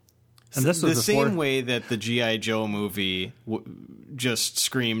 And this was the same way that the G.I. Joe movie just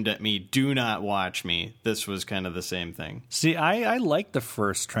screamed at me, "Do not watch me." This was kind of the same thing. See, I liked the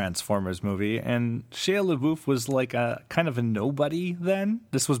first Transformers movie, and Shia LaBeouf was like a kind of a nobody then.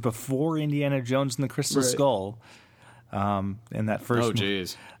 This was before Indiana Jones and the Crystal Skull. In that first movie.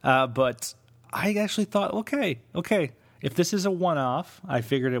 Jeez. But I actually thought, okay, if this is a one-off, I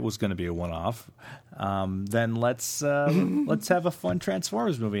figured it was going to be a one-off. Then let's have a fun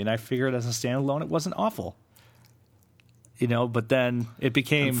Transformers movie. And I figured as a standalone, it wasn't awful. But then it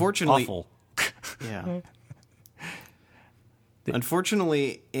became Unfortunately, awful. Yeah.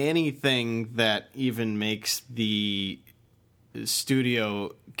 Unfortunately, anything that even makes the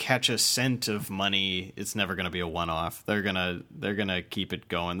studio catch a cent of money, it's never going to be a one-off. They're gonna keep it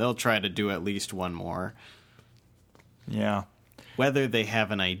going. They'll try to do at least one more. Yeah. Whether they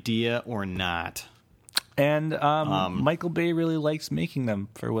have an idea or not. And Michael Bay really likes making them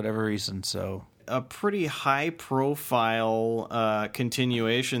for whatever reason. So a pretty high-profile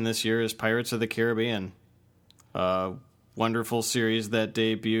continuation this year is Pirates of the Caribbean. Wonderful series that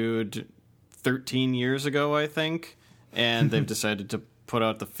debuted 13 years ago, I think, and they've decided to put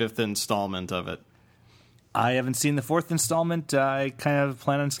out the 5th installment of it. I haven't seen the 4th installment. I kind of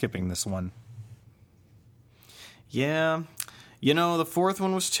plan on skipping this one. Yeah. The 4th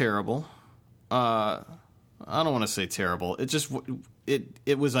one was terrible. I don't want to say terrible. It just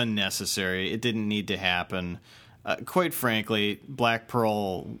it was unnecessary. It didn't need to happen. Quite frankly, Black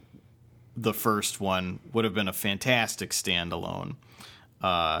Pearl, the first one, would have been a fantastic standalone.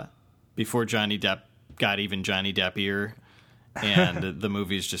 Before Johnny Depp got even Johnny Depp-ier, and the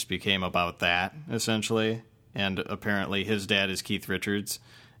movies just became about that, essentially. And apparently his dad is Keith Richards.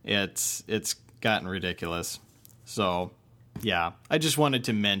 It's gotten ridiculous. So, yeah, I just wanted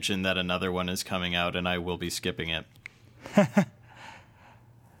to mention that another one is coming out, and I will be skipping it.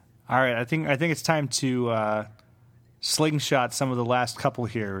 All right, I think it's time to slingshot some of the last couple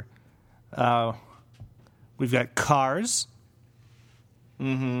here. We've got Cars.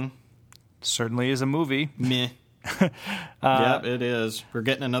 Mm-hmm. Certainly is a movie. Meh. Yep, it is. We're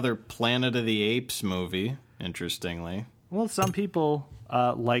getting another Planet of the Apes movie, interestingly. Well, some people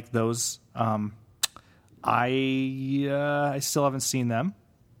like those. I still haven't seen them.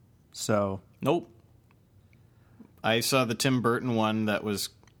 So nope. I saw the Tim Burton one that was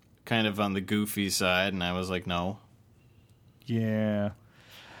kind of on the goofy side, and I was like, no. Yeah.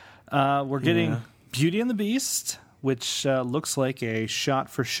 We're getting Beauty and the Beast, which looks like a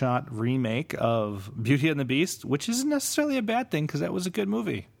shot-for-shot remake of Beauty and the Beast, which isn't necessarily a bad thing because that was a good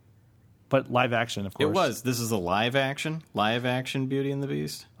movie. But live action, of course. It was. This is a live action Beauty and the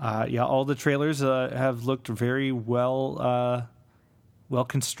Beast. Yeah, all the trailers have looked very well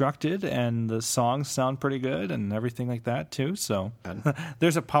constructed, and the songs sound pretty good, and everything like that too. So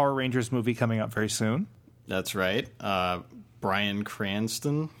there's a Power Rangers movie coming up very soon. That's right. Bryan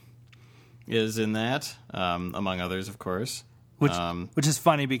Cranston is in that, among others, of course. Which is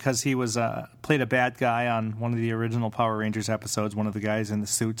funny because he was played a bad guy on one of the original Power Rangers episodes. One of the guys in the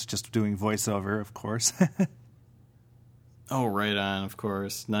suits just doing voiceover, of course. Oh, right on, of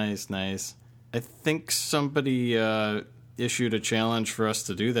course. Nice. I think somebody issued a challenge for us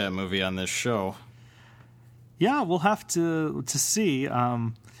to do that movie on this show. Yeah, we'll have to see.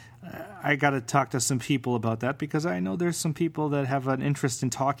 I got to talk to some people about that because I know there's some people that have an interest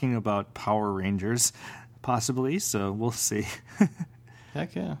in talking about Power Rangers. Possibly, so we'll see.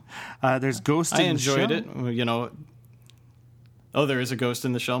 Heck yeah. There's Ghost in the Shell. I enjoyed it. Oh, there is a Ghost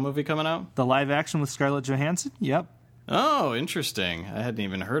in the Shell movie coming out? The live action with Scarlett Johansson? Yep. Oh, interesting. I hadn't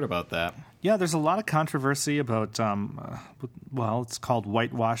even heard about that. Yeah, there's a lot of controversy about, it's called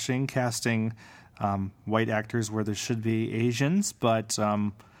whitewashing, casting white actors where there should be Asians, but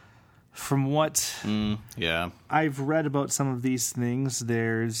from what I've read about some of these things,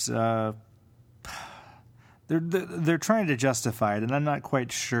 there's... They're trying to justify it, and I'm not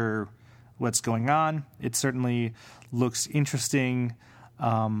quite sure what's going on. It certainly looks interesting.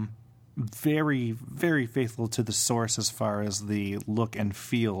 very, very faithful to the source as far as the look and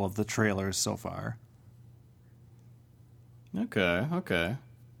feel of the trailers so far. Okay.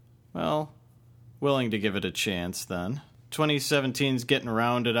 Well, willing to give it a chance then. 2017's getting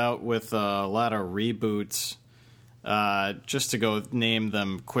rounded out with a lot of reboots. Just to go name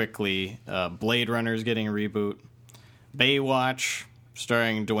them quickly, Blade Runner's getting a reboot. Baywatch,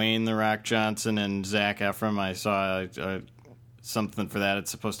 starring Dwayne "The Rock" Johnson and Zac Efron. I saw something for that.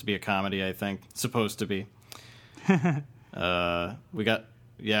 It's supposed to be a comedy, I think. Supposed to be. We got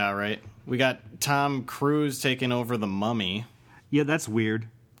Tom Cruise taking over The Mummy. Yeah, that's weird.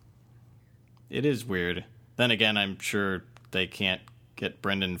 It is weird. Then again, I'm sure they can't get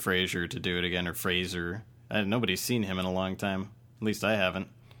Brendan Fraser to do it again, or Fraser. Nobody's seen him in a long time. At least I haven't.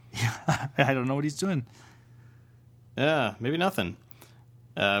 I don't know what he's doing. Yeah, maybe nothing.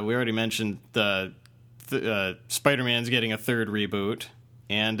 We already mentioned the Spider-Man's getting a third reboot.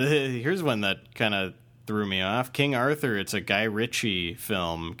 And here's one that kind of threw me off. King Arthur. It's a Guy Ritchie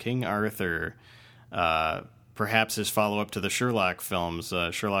film. King Arthur. Perhaps his follow-up to the Sherlock films.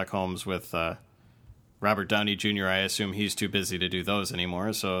 Sherlock Holmes with Robert Downey Jr. I assume he's too busy to do those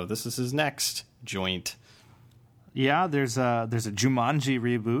anymore, so this is his next joint. Yeah, there's a Jumanji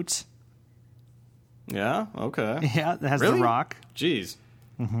reboot. Yeah, okay. Yeah, that has Really? The Rock. Jeez.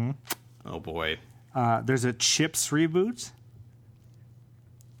 Mm-hmm. Oh, boy. There's a Chips reboot.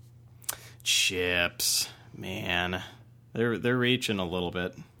 Chips. Man. They're reaching a little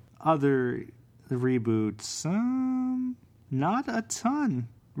bit. Other reboots, not a ton,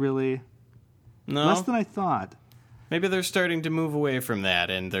 really. No? Less than I thought. Maybe they're starting to move away from that,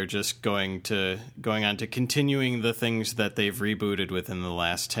 and they're just going on to continuing the things that they've rebooted within the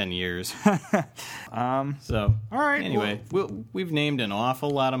last 10 years. So, all right. Anyway, we've named an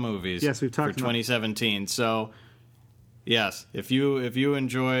awful lot of movies. Yes, we've talked for 2017. So, yes, if you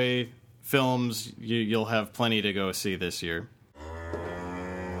enjoy films, you'll have plenty to go see this year.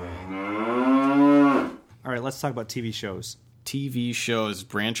 All right, let's talk about TV shows. TV shows,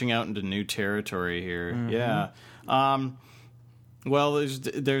 branching out into new territory here. Mm-hmm. Yeah. Well,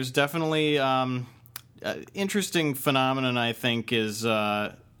 there's definitely interesting phenomenon, I think, is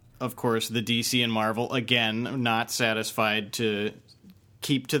of course the DC and Marvel again not satisfied to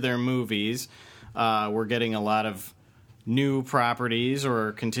keep to their movies. We're getting a lot of new properties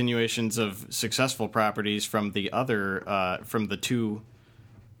or continuations of successful properties from the two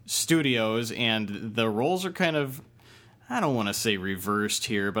studios, and the roles are kind of, I don't want to say reversed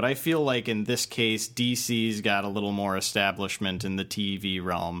here, but I feel like in this case, DC's got a little more establishment in the TV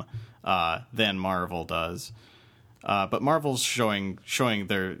realm than Marvel does. But Marvel's showing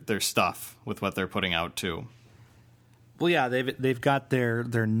their stuff with what they're putting out too. Well, yeah, they've got their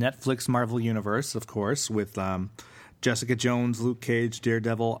Netflix Marvel universe, of course, with Jessica Jones, Luke Cage,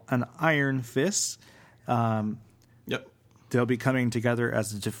 Daredevil, and Iron Fist. Yep. They'll be coming together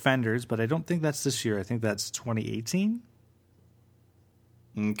as the Defenders, but I don't think that's this year. I think that's 2018.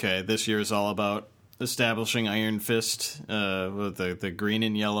 Okay, this year is all about establishing Iron Fist, with the green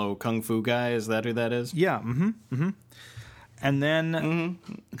and yellow kung fu guy. Is that who that is? Yeah. Mm-hmm. Mm-hmm. And then,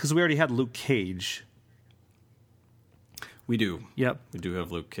 because we already had Luke Cage. We do. Yep. We do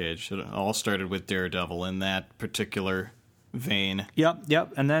have Luke Cage. It all started with Daredevil in that particular vein.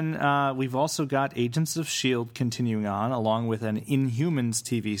 Yep. And then we've also got Agents of S.H.I.E.L.D. continuing on, along with an Inhumans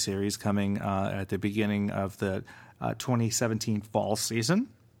TV series coming at the beginning of the 2017 fall season.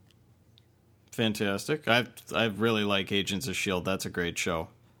 Fantastic. I really like Agents of S.H.I.E.L.D. That's a great show.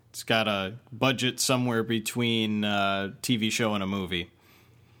 It's got a budget somewhere between a TV show and a movie.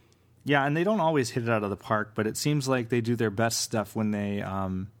 Yeah, and they don't always hit it out of the park, but it seems like they do their best stuff when they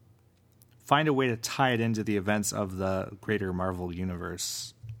find a way to tie it into the events of the greater Marvel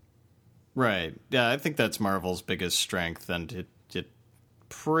universe. Right. Yeah, I think that's Marvel's biggest strength, and it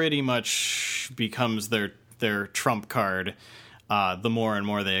pretty much becomes their trump card the more and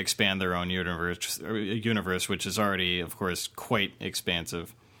more they expand their own universe, which is already, of course, quite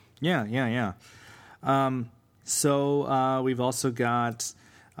expansive. Yeah. So we've also got,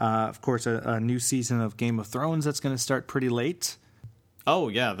 of course, a new season of Game of Thrones that's going to start pretty late. Oh,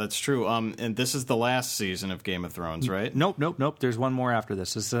 yeah, that's true. And this is the last season of Game of Thrones, right? Nope. There's one more after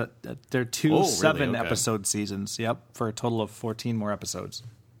this. They're two 7-episode seasons, for a total of 14 more episodes.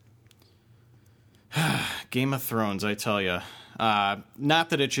 Game of Thrones, I tell you. Not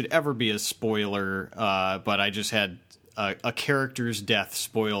that it should ever be a spoiler, but I just had a character's death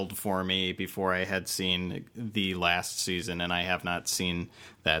spoiled for me before I had seen the last season, and I have not seen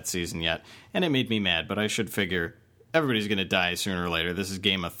that season yet. And it made me mad, but I should figure everybody's going to die sooner or later. This is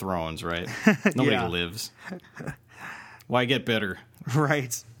Game of Thrones, right? Nobody lives. Why get bitter?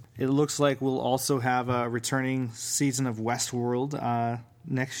 Right. It looks like we'll also have a returning season of Westworld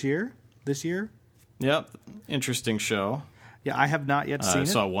this year. Yep, interesting show. Yeah, I have not yet seen I it.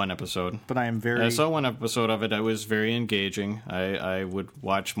 saw one episode. But I am very... I saw one episode of it. It was very engaging. I would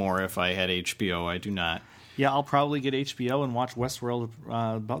watch more if I had HBO. I do not. Yeah, I'll probably get HBO and watch Westworld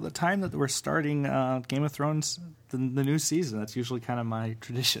about the time that we're starting Game of Thrones, the new season. That's usually kind of my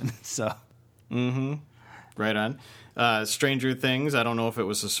tradition. So... Mm-hmm. Right on. Stranger Things, I don't know if it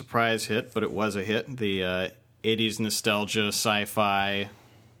was a surprise hit, but it was a hit. The 80s nostalgia sci-fi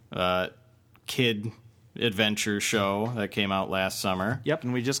kid adventure show that came out last summer. Yep,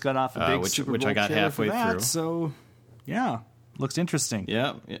 and we just got off a big Super Bowl which I got trailer halfway for that, through. So, yeah, looks interesting.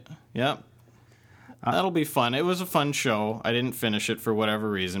 Yep. That'll be fun. It was a fun show. I didn't finish it for whatever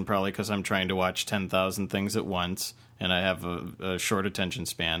reason, probably because I'm trying to watch 10,000 things at once, and I have a short attention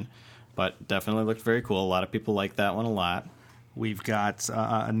span. But definitely looked very cool. A lot of people like that one a lot. We've got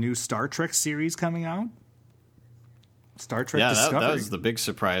a new Star Trek series coming out. Star Trek Discovery. That was the big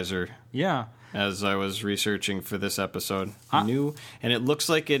surpriser. Yeah. As I was researching for this episode. New, and it looks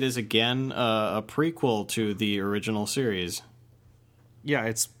like it is, again, a prequel to the original series. Yeah,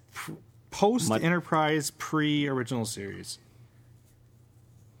 it's post-Enterprise, pre-original series.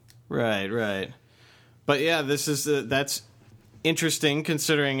 Right. But yeah, this is that's interesting,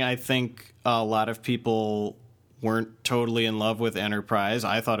 considering I think a lot of people weren't totally in love with Enterprise.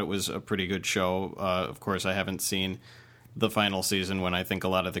 I thought it was a pretty good show. Of course, I haven't seen the final season, when I think a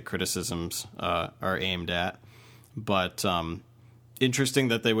lot of the criticisms are aimed at. But interesting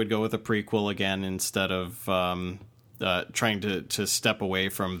that they would go with a prequel again instead of trying to step away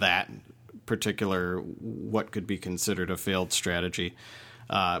from that particular, what could be considered a failed strategy.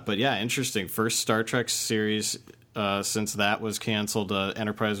 But yeah, interesting. First Star Trek series since that was canceled.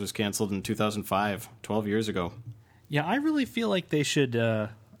 Enterprise was canceled in 2005, 12 years ago. Yeah, I really feel like they should,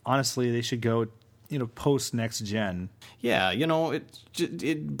 honestly, they should go, post next gen. Yeah,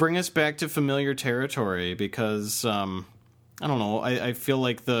 it bring us back to familiar territory because, I don't know, I feel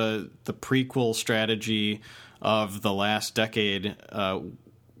like the prequel strategy of the last decade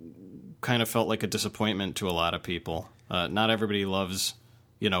kind of felt like a disappointment to a lot of people. Not everybody loves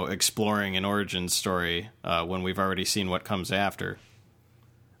exploring an origin story when we've already seen what comes after.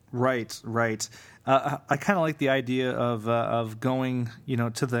 Right. I kind of like the idea of going,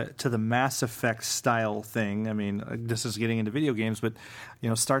 to the Mass Effect style thing. I mean, this is getting into video games, but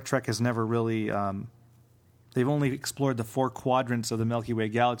Star Trek has never really. They've only explored the 4 quadrants of the Milky Way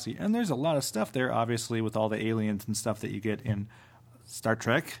galaxy, and there's a lot of stuff there, obviously, with all the aliens and stuff that you get in Star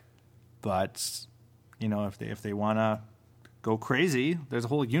Trek. But if they want to go crazy, there's a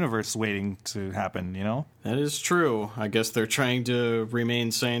whole universe waiting to happen, That is true. I guess they're trying to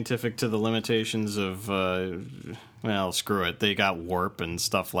remain scientific to the limitations of, screw it. They got warp and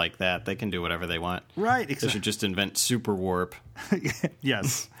stuff like that. They can do whatever they want. Right, exactly. They should just invent super warp.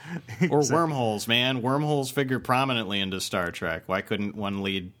 Yes. Or wormholes, man. Wormholes figure prominently into Star Trek. Why couldn't one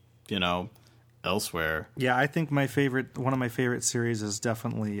lead, elsewhere? Yeah, I think one of my favorite series is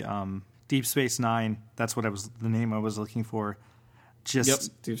definitely Deep Space Nine. That's the name I was looking for. Yep,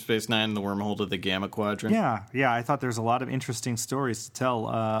 Deep Space Nine, the wormhole to the Gamma Quadrant. Yeah. I thought there's a lot of interesting stories to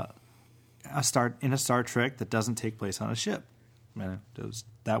tell in a Star Trek that doesn't take place on a ship. Man,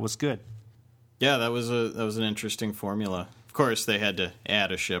 that was good. Yeah, that was an interesting formula. Of course, they had to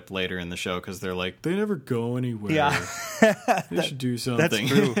add a ship later in the show because they're like, they never go anywhere. Yeah, they should do something. That's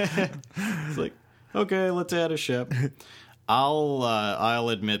true. It's like, okay, let's add a ship. I'll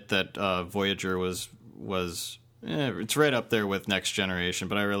admit that Voyager was it's right up there with Next Generation,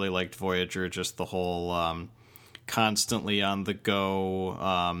 but I really liked Voyager. Just the whole constantly on the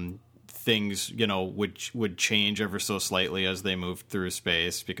go things, would change ever so slightly as they moved through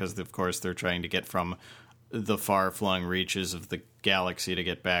space because, of course, they're trying to get from the far-flung reaches of the galaxy to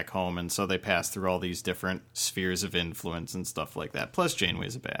get back home, and so they pass through all these different spheres of influence and stuff like that. Plus,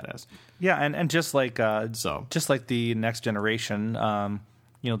 Janeway's a badass. Yeah, and just like the Next Generation,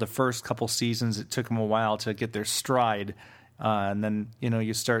 the first couple seasons, it took them a while to get their stride, and then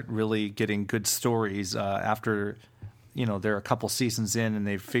you start really getting good stories after they're a couple seasons in and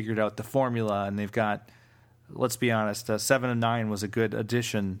they've figured out the formula and they've got. Let's be honest, 7 and 9 was a good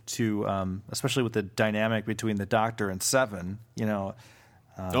addition to, especially with the dynamic between the Doctor and Seven.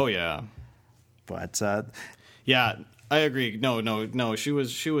 Oh yeah, but yeah, I agree. No, she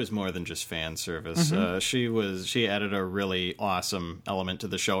was more than just fan service. Mm-hmm. She added a really awesome element to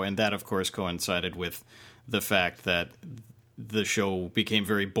the show, and that of course coincided with the fact that the show became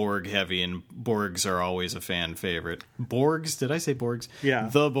very Borg heavy, and Borgs are always a fan favorite. Borgs? Did I say Borgs? Yeah.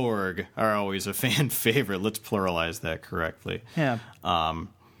 The Borg are always a fan favorite. Let's pluralize that correctly. Yeah.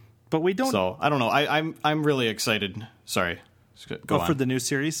 But we don't. So I don't know. I'm really excited. Sorry, go on. For the new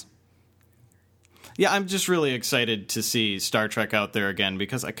series. Yeah, I'm just really excited to see Star Trek out there again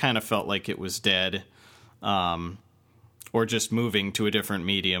because I kind of felt like it was dead, or just moving to a different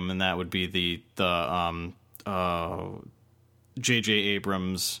medium, and that would be the J.J.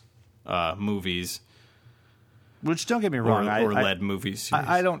 Abrams movies. Which, don't get me wrong, or led movies.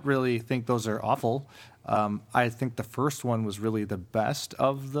 I don't really think those are awful. I think the first one was really the best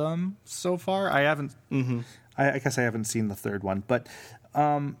of them so far. I haven't. Mm-hmm. I guess I haven't seen the third one, but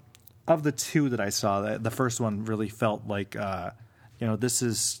of the two that I saw, the first one really felt like this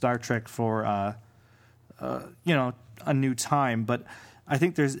is Star Trek for a new time. But I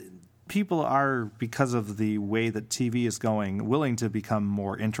think people are, because of the way that TV is going, willing to become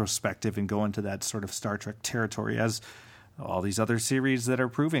more introspective and go into that sort of Star Trek territory, as all these other series that are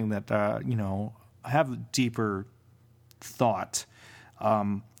proving that have deeper thought.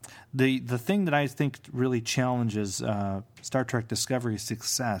 The thing that I think really challenges Star Trek Discovery's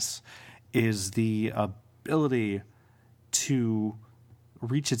success is the ability to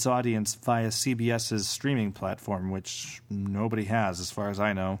reach its audience via CBS's streaming platform, which nobody has, as far as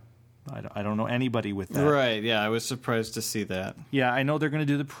I know. I don't know anybody with that. Right, yeah, I was surprised to see that. Yeah, I know they're going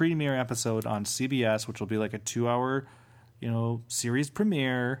to do the premiere episode on CBS, which will be like a 2-hour, series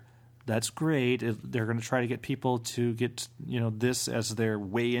premiere. That's great. They're going to try to get people to get, this as their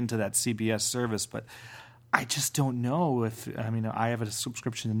way into that CBS service. But I just don't know I have a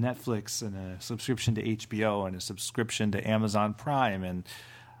subscription to Netflix and a subscription to HBO and a subscription to Amazon Prime. And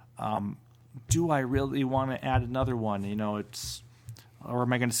do I really want to add another one? Or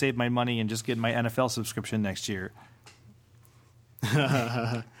am I going to save my money and just get my NFL subscription next year?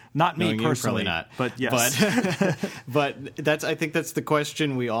 Not me personally, probably not. But yes. But I think that's the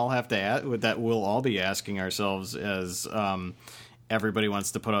question we all have to ask, that we'll all be asking ourselves as everybody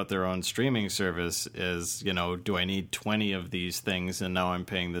wants to put out their own streaming service. Is do I need 20 of these things, and now I'm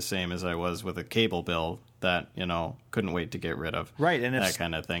paying the same as I was with a cable bill that couldn't wait to get rid of, right? And that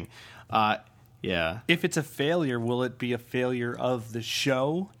kind of thing. Yeah. If it's a failure, will it be a failure of the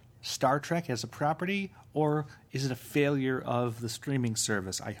show, Star Trek as a property, or is it a failure of the streaming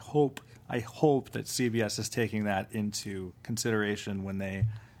service? I hope that CBS is taking that into consideration when they,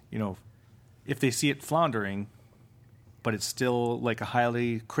 if they see it floundering, but it's still like a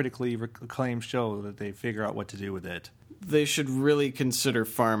highly critically acclaimed show, that they figure out what to do with it. They should really consider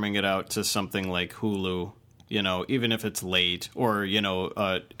farming it out to something like Hulu. Even if it's late, or,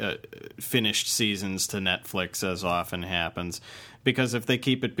 finished seasons to Netflix, as often happens. Because if they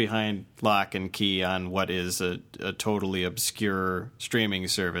keep it behind lock and key on what is a totally obscure streaming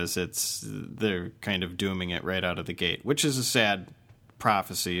service, they're kind of dooming it right out of the gate, which is a sad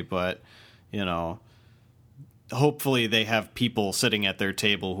prophecy, but, hopefully they have people sitting at their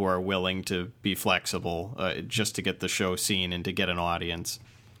table who are willing to be flexible just to get the show seen and to get an audience.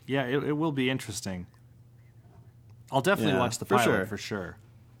 Yeah, it will be interesting. I'll definitely watch the pilot for sure.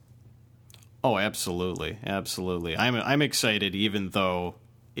 Oh, absolutely, absolutely. I'm excited, even though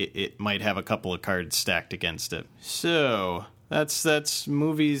it might have a couple of cards stacked against it. So that's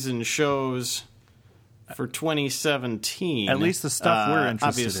movies and shows for 2017. At least the stuff we're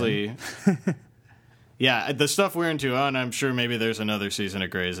interested obviously, in. Yeah, the stuff we're into, and I'm sure maybe there's another season of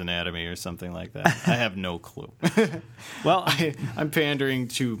Grey's Anatomy or something like that. I have no clue. Well, I'm pandering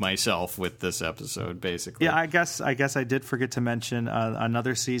to myself with this episode, basically. Yeah, I guess I did forget to mention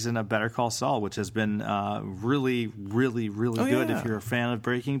another season of Better Call Saul, which has been really, really, really good. Yeah. If you're a fan of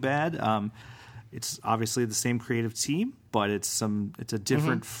Breaking Bad, it's obviously the same creative team, but it's a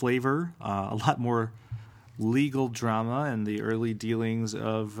different flavor, a lot more legal drama and the early dealings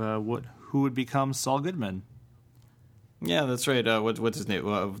of who would become Saul Goodman. Yeah, that's right. What's his name?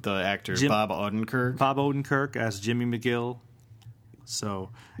 The actor, Bob Odenkirk. Bob Odenkirk as Jimmy McGill.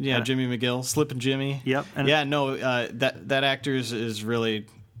 So yeah, Jimmy McGill, Slippin' Jimmy. Yep. That actor is really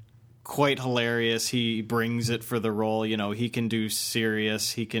quite hilarious. He brings it for the role. He can do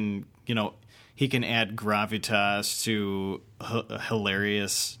serious. He can add gravitas to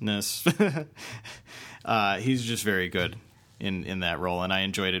hilariousness. He's just very good in that role, and I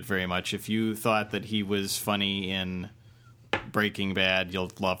enjoyed it very much. If you thought that he was funny in Breaking Bad, you'll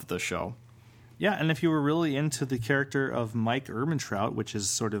love the show. Yeah, and if you were really into the character of Mike Ehrmantraut, which is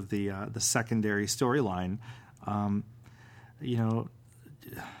sort of the secondary storyline,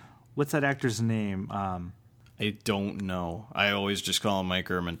 what's that actor's name? I don't know. I always just call him Mike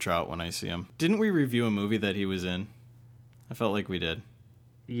Ehrmantraut when I see him. Didn't we review a movie that he was in? I felt like we did.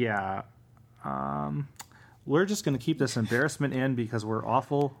 Yeah. We're just going to keep this embarrassment in because we're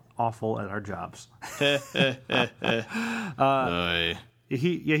awful at our jobs.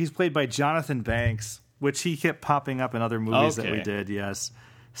 He's played by Jonathan Banks, which he kept popping up in other movies that we did. Yes.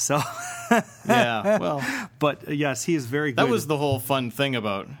 So yeah, well, but yes, he is very good. That was the whole fun thing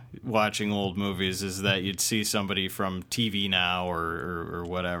about watching old movies, is that you'd see somebody from TV Now or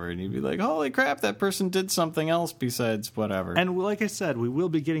whatever, and you'd be like, holy crap, that person did something else besides whatever. And like I said, we will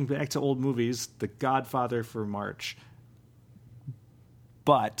be getting back to old movies, The Godfather for March.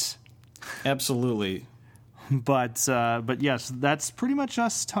 But absolutely. But yes, that's pretty much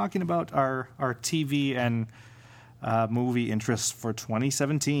us talking about our TV and movie interests for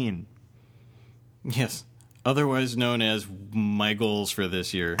 2017. Yes. Otherwise known as my goals for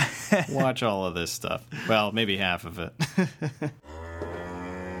this year. Watch all of this stuff. Well, maybe half of it.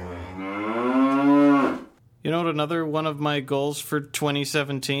 You know what another one of my goals for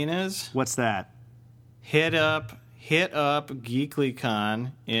 2017 is? What's that? Hit up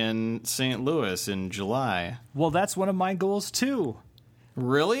GeeklyCon in St. Louis in July. Well, that's one of my goals too.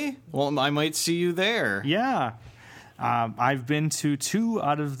 Really? Well, I might see you there. Yeah. I've been to 2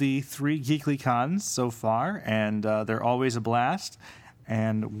 out of the 3 GeeklyCons so far, and they're always a blast.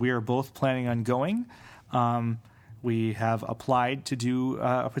 And we are both planning on going. We have applied to do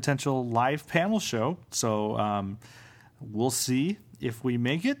a potential live panel show, so we'll see if we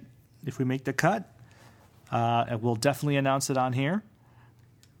make it, if we make the cut. And we'll definitely announce it on here.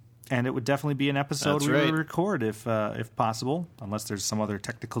 And it would definitely be an episode would record if possible, unless there's some other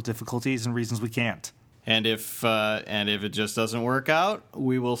technical difficulties and reasons we can't. And if it just doesn't work out,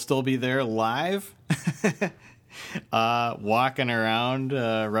 we will still be there live, walking around,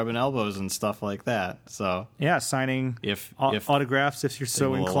 rubbing elbows and stuff like that. So yeah, signing if autographs if you're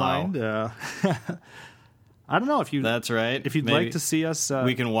so inclined. I don't know if you. That's right. If you'd like to see us,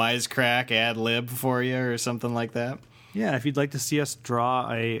 we can wisecrack ad lib for you or something like that. Yeah, if you'd like to see us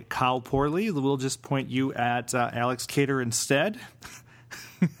draw a cow poorly, we'll just point you at Alex Cater instead.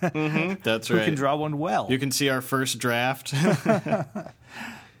 Mm-hmm, that's right. Who can draw one well. You can see our first draft.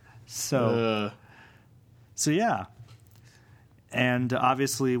 So yeah. And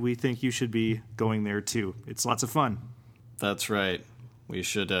obviously we think you should be going there too. It's lots of fun. That's right. We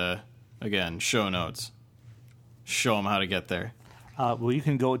should, again, show notes. Show them how to get there. Well, you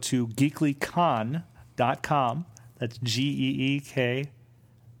can go to geeklycon.com. That's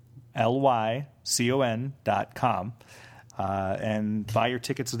GeeklyCon.com. And buy your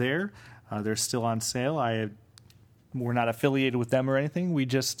tickets there. They're still on sale. We're not affiliated with them or anything. We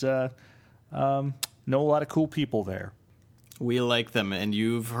just know a lot of cool people there. We like them, and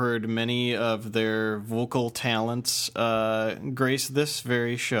you've heard many of their vocal talents grace this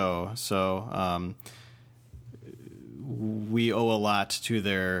very show. So we owe a lot to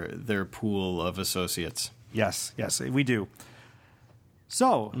their pool of associates. Yes, we do.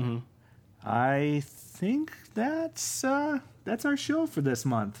 So I think that's our show for this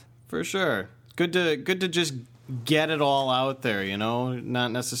month. For sure. Good to just get it all out there, you know,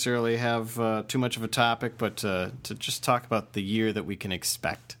 not necessarily have too much of a topic, but to just talk about the year that we can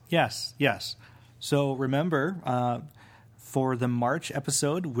expect. Yes. So remember, for the March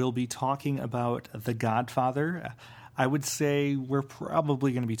episode, we'll be talking about The Godfather. I would say we're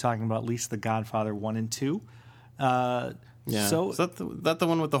probably going to be talking about at least The Godfather 1 and 2. Yeah. So, is that the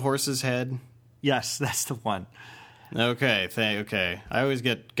one with the horse's head? Yes, that's the one. Okay, okay. I always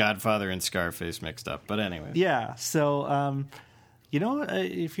get Godfather and Scarface mixed up, but anyway. Yeah, so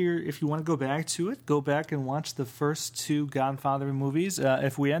if you want to go back to it, go back and watch the first 2 Godfather movies.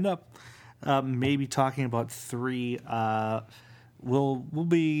 If we end up maybe talking about 3, we'll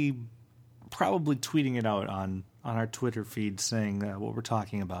be probably tweeting it out on our Twitter feed saying what we're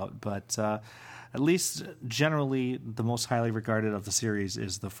talking about. But at least generally, the most highly regarded of the series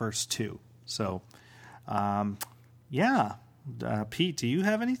is the first 2. So, yeah. Pete, do you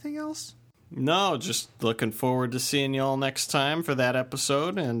have anything else? No, just looking forward to seeing you all next time for that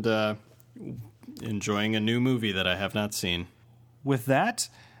episode and enjoying a new movie that I have not seen. With that,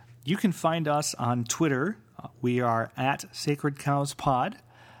 you can find us on Twitter. We are at Sacred Cows Pod.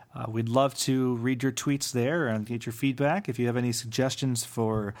 We'd love to read your tweets there and get your feedback. If you have any suggestions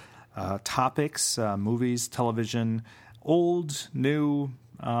for topics, movies, television, old, new,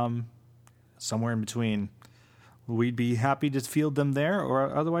 somewhere in between, we'd be happy to field them there,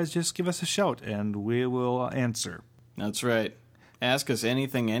 or otherwise just give us a shout and we will answer. That's right. Ask us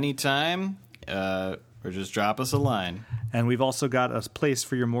anything, anytime, or just drop us a line. And we've also got a place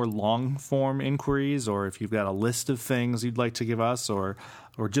for your more long-form inquiries, or if you've got a list of things you'd like to give us, or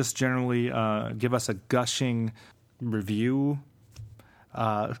just generally give us a gushing review.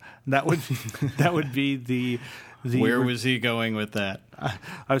 That would be the. Where was he going with that?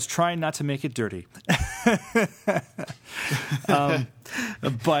 I was trying not to make it dirty. But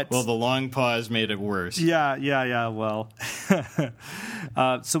the long pause made it worse. Yeah. Well,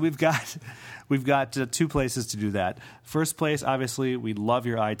 so we've got 2 places to do that. First place, obviously, we love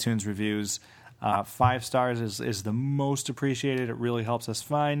your iTunes reviews. 5 stars is the most appreciated. It really helps us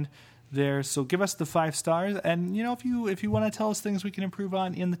find there. So give us the 5 stars, and if you want to tell us things we can improve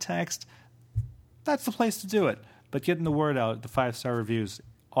on in the text, that's the place to do it. But getting the word out, the 5-star reviews,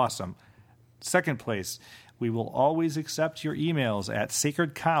 awesome. Second place, we will always accept your emails at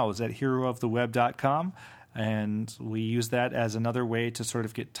sacredcows@herooftheweb.com, and we use that as another way to sort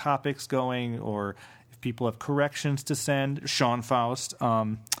of get topics going, or if people have corrections to send, Sean Faust,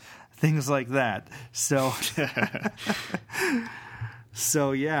 things like that. So,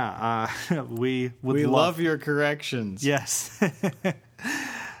 we love your corrections. Yes.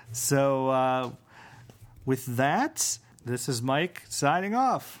 So, with that, this is Mike signing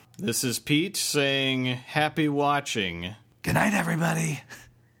off. This is Pete saying happy watching. Good night, everybody.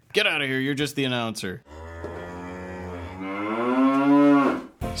 Get out of here, you're just the announcer.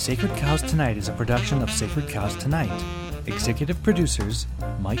 Sacred Cows Tonight is a production of Sacred Cows Tonight. Executive producers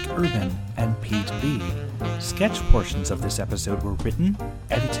Mike Urban and Pete B. Sketch portions of this episode were written,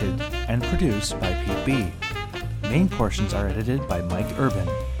 edited, and produced by Pete B. Main portions are edited by Mike Urban.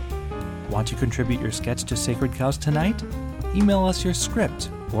 Want to contribute your sketch to Sacred Cows Tonight? Email us your script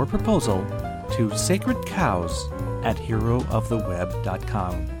or proposal to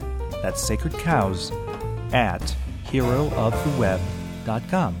sacredcows@herooftheweb.com. That's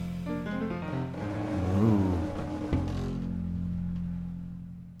sacredcows@herooftheweb.com.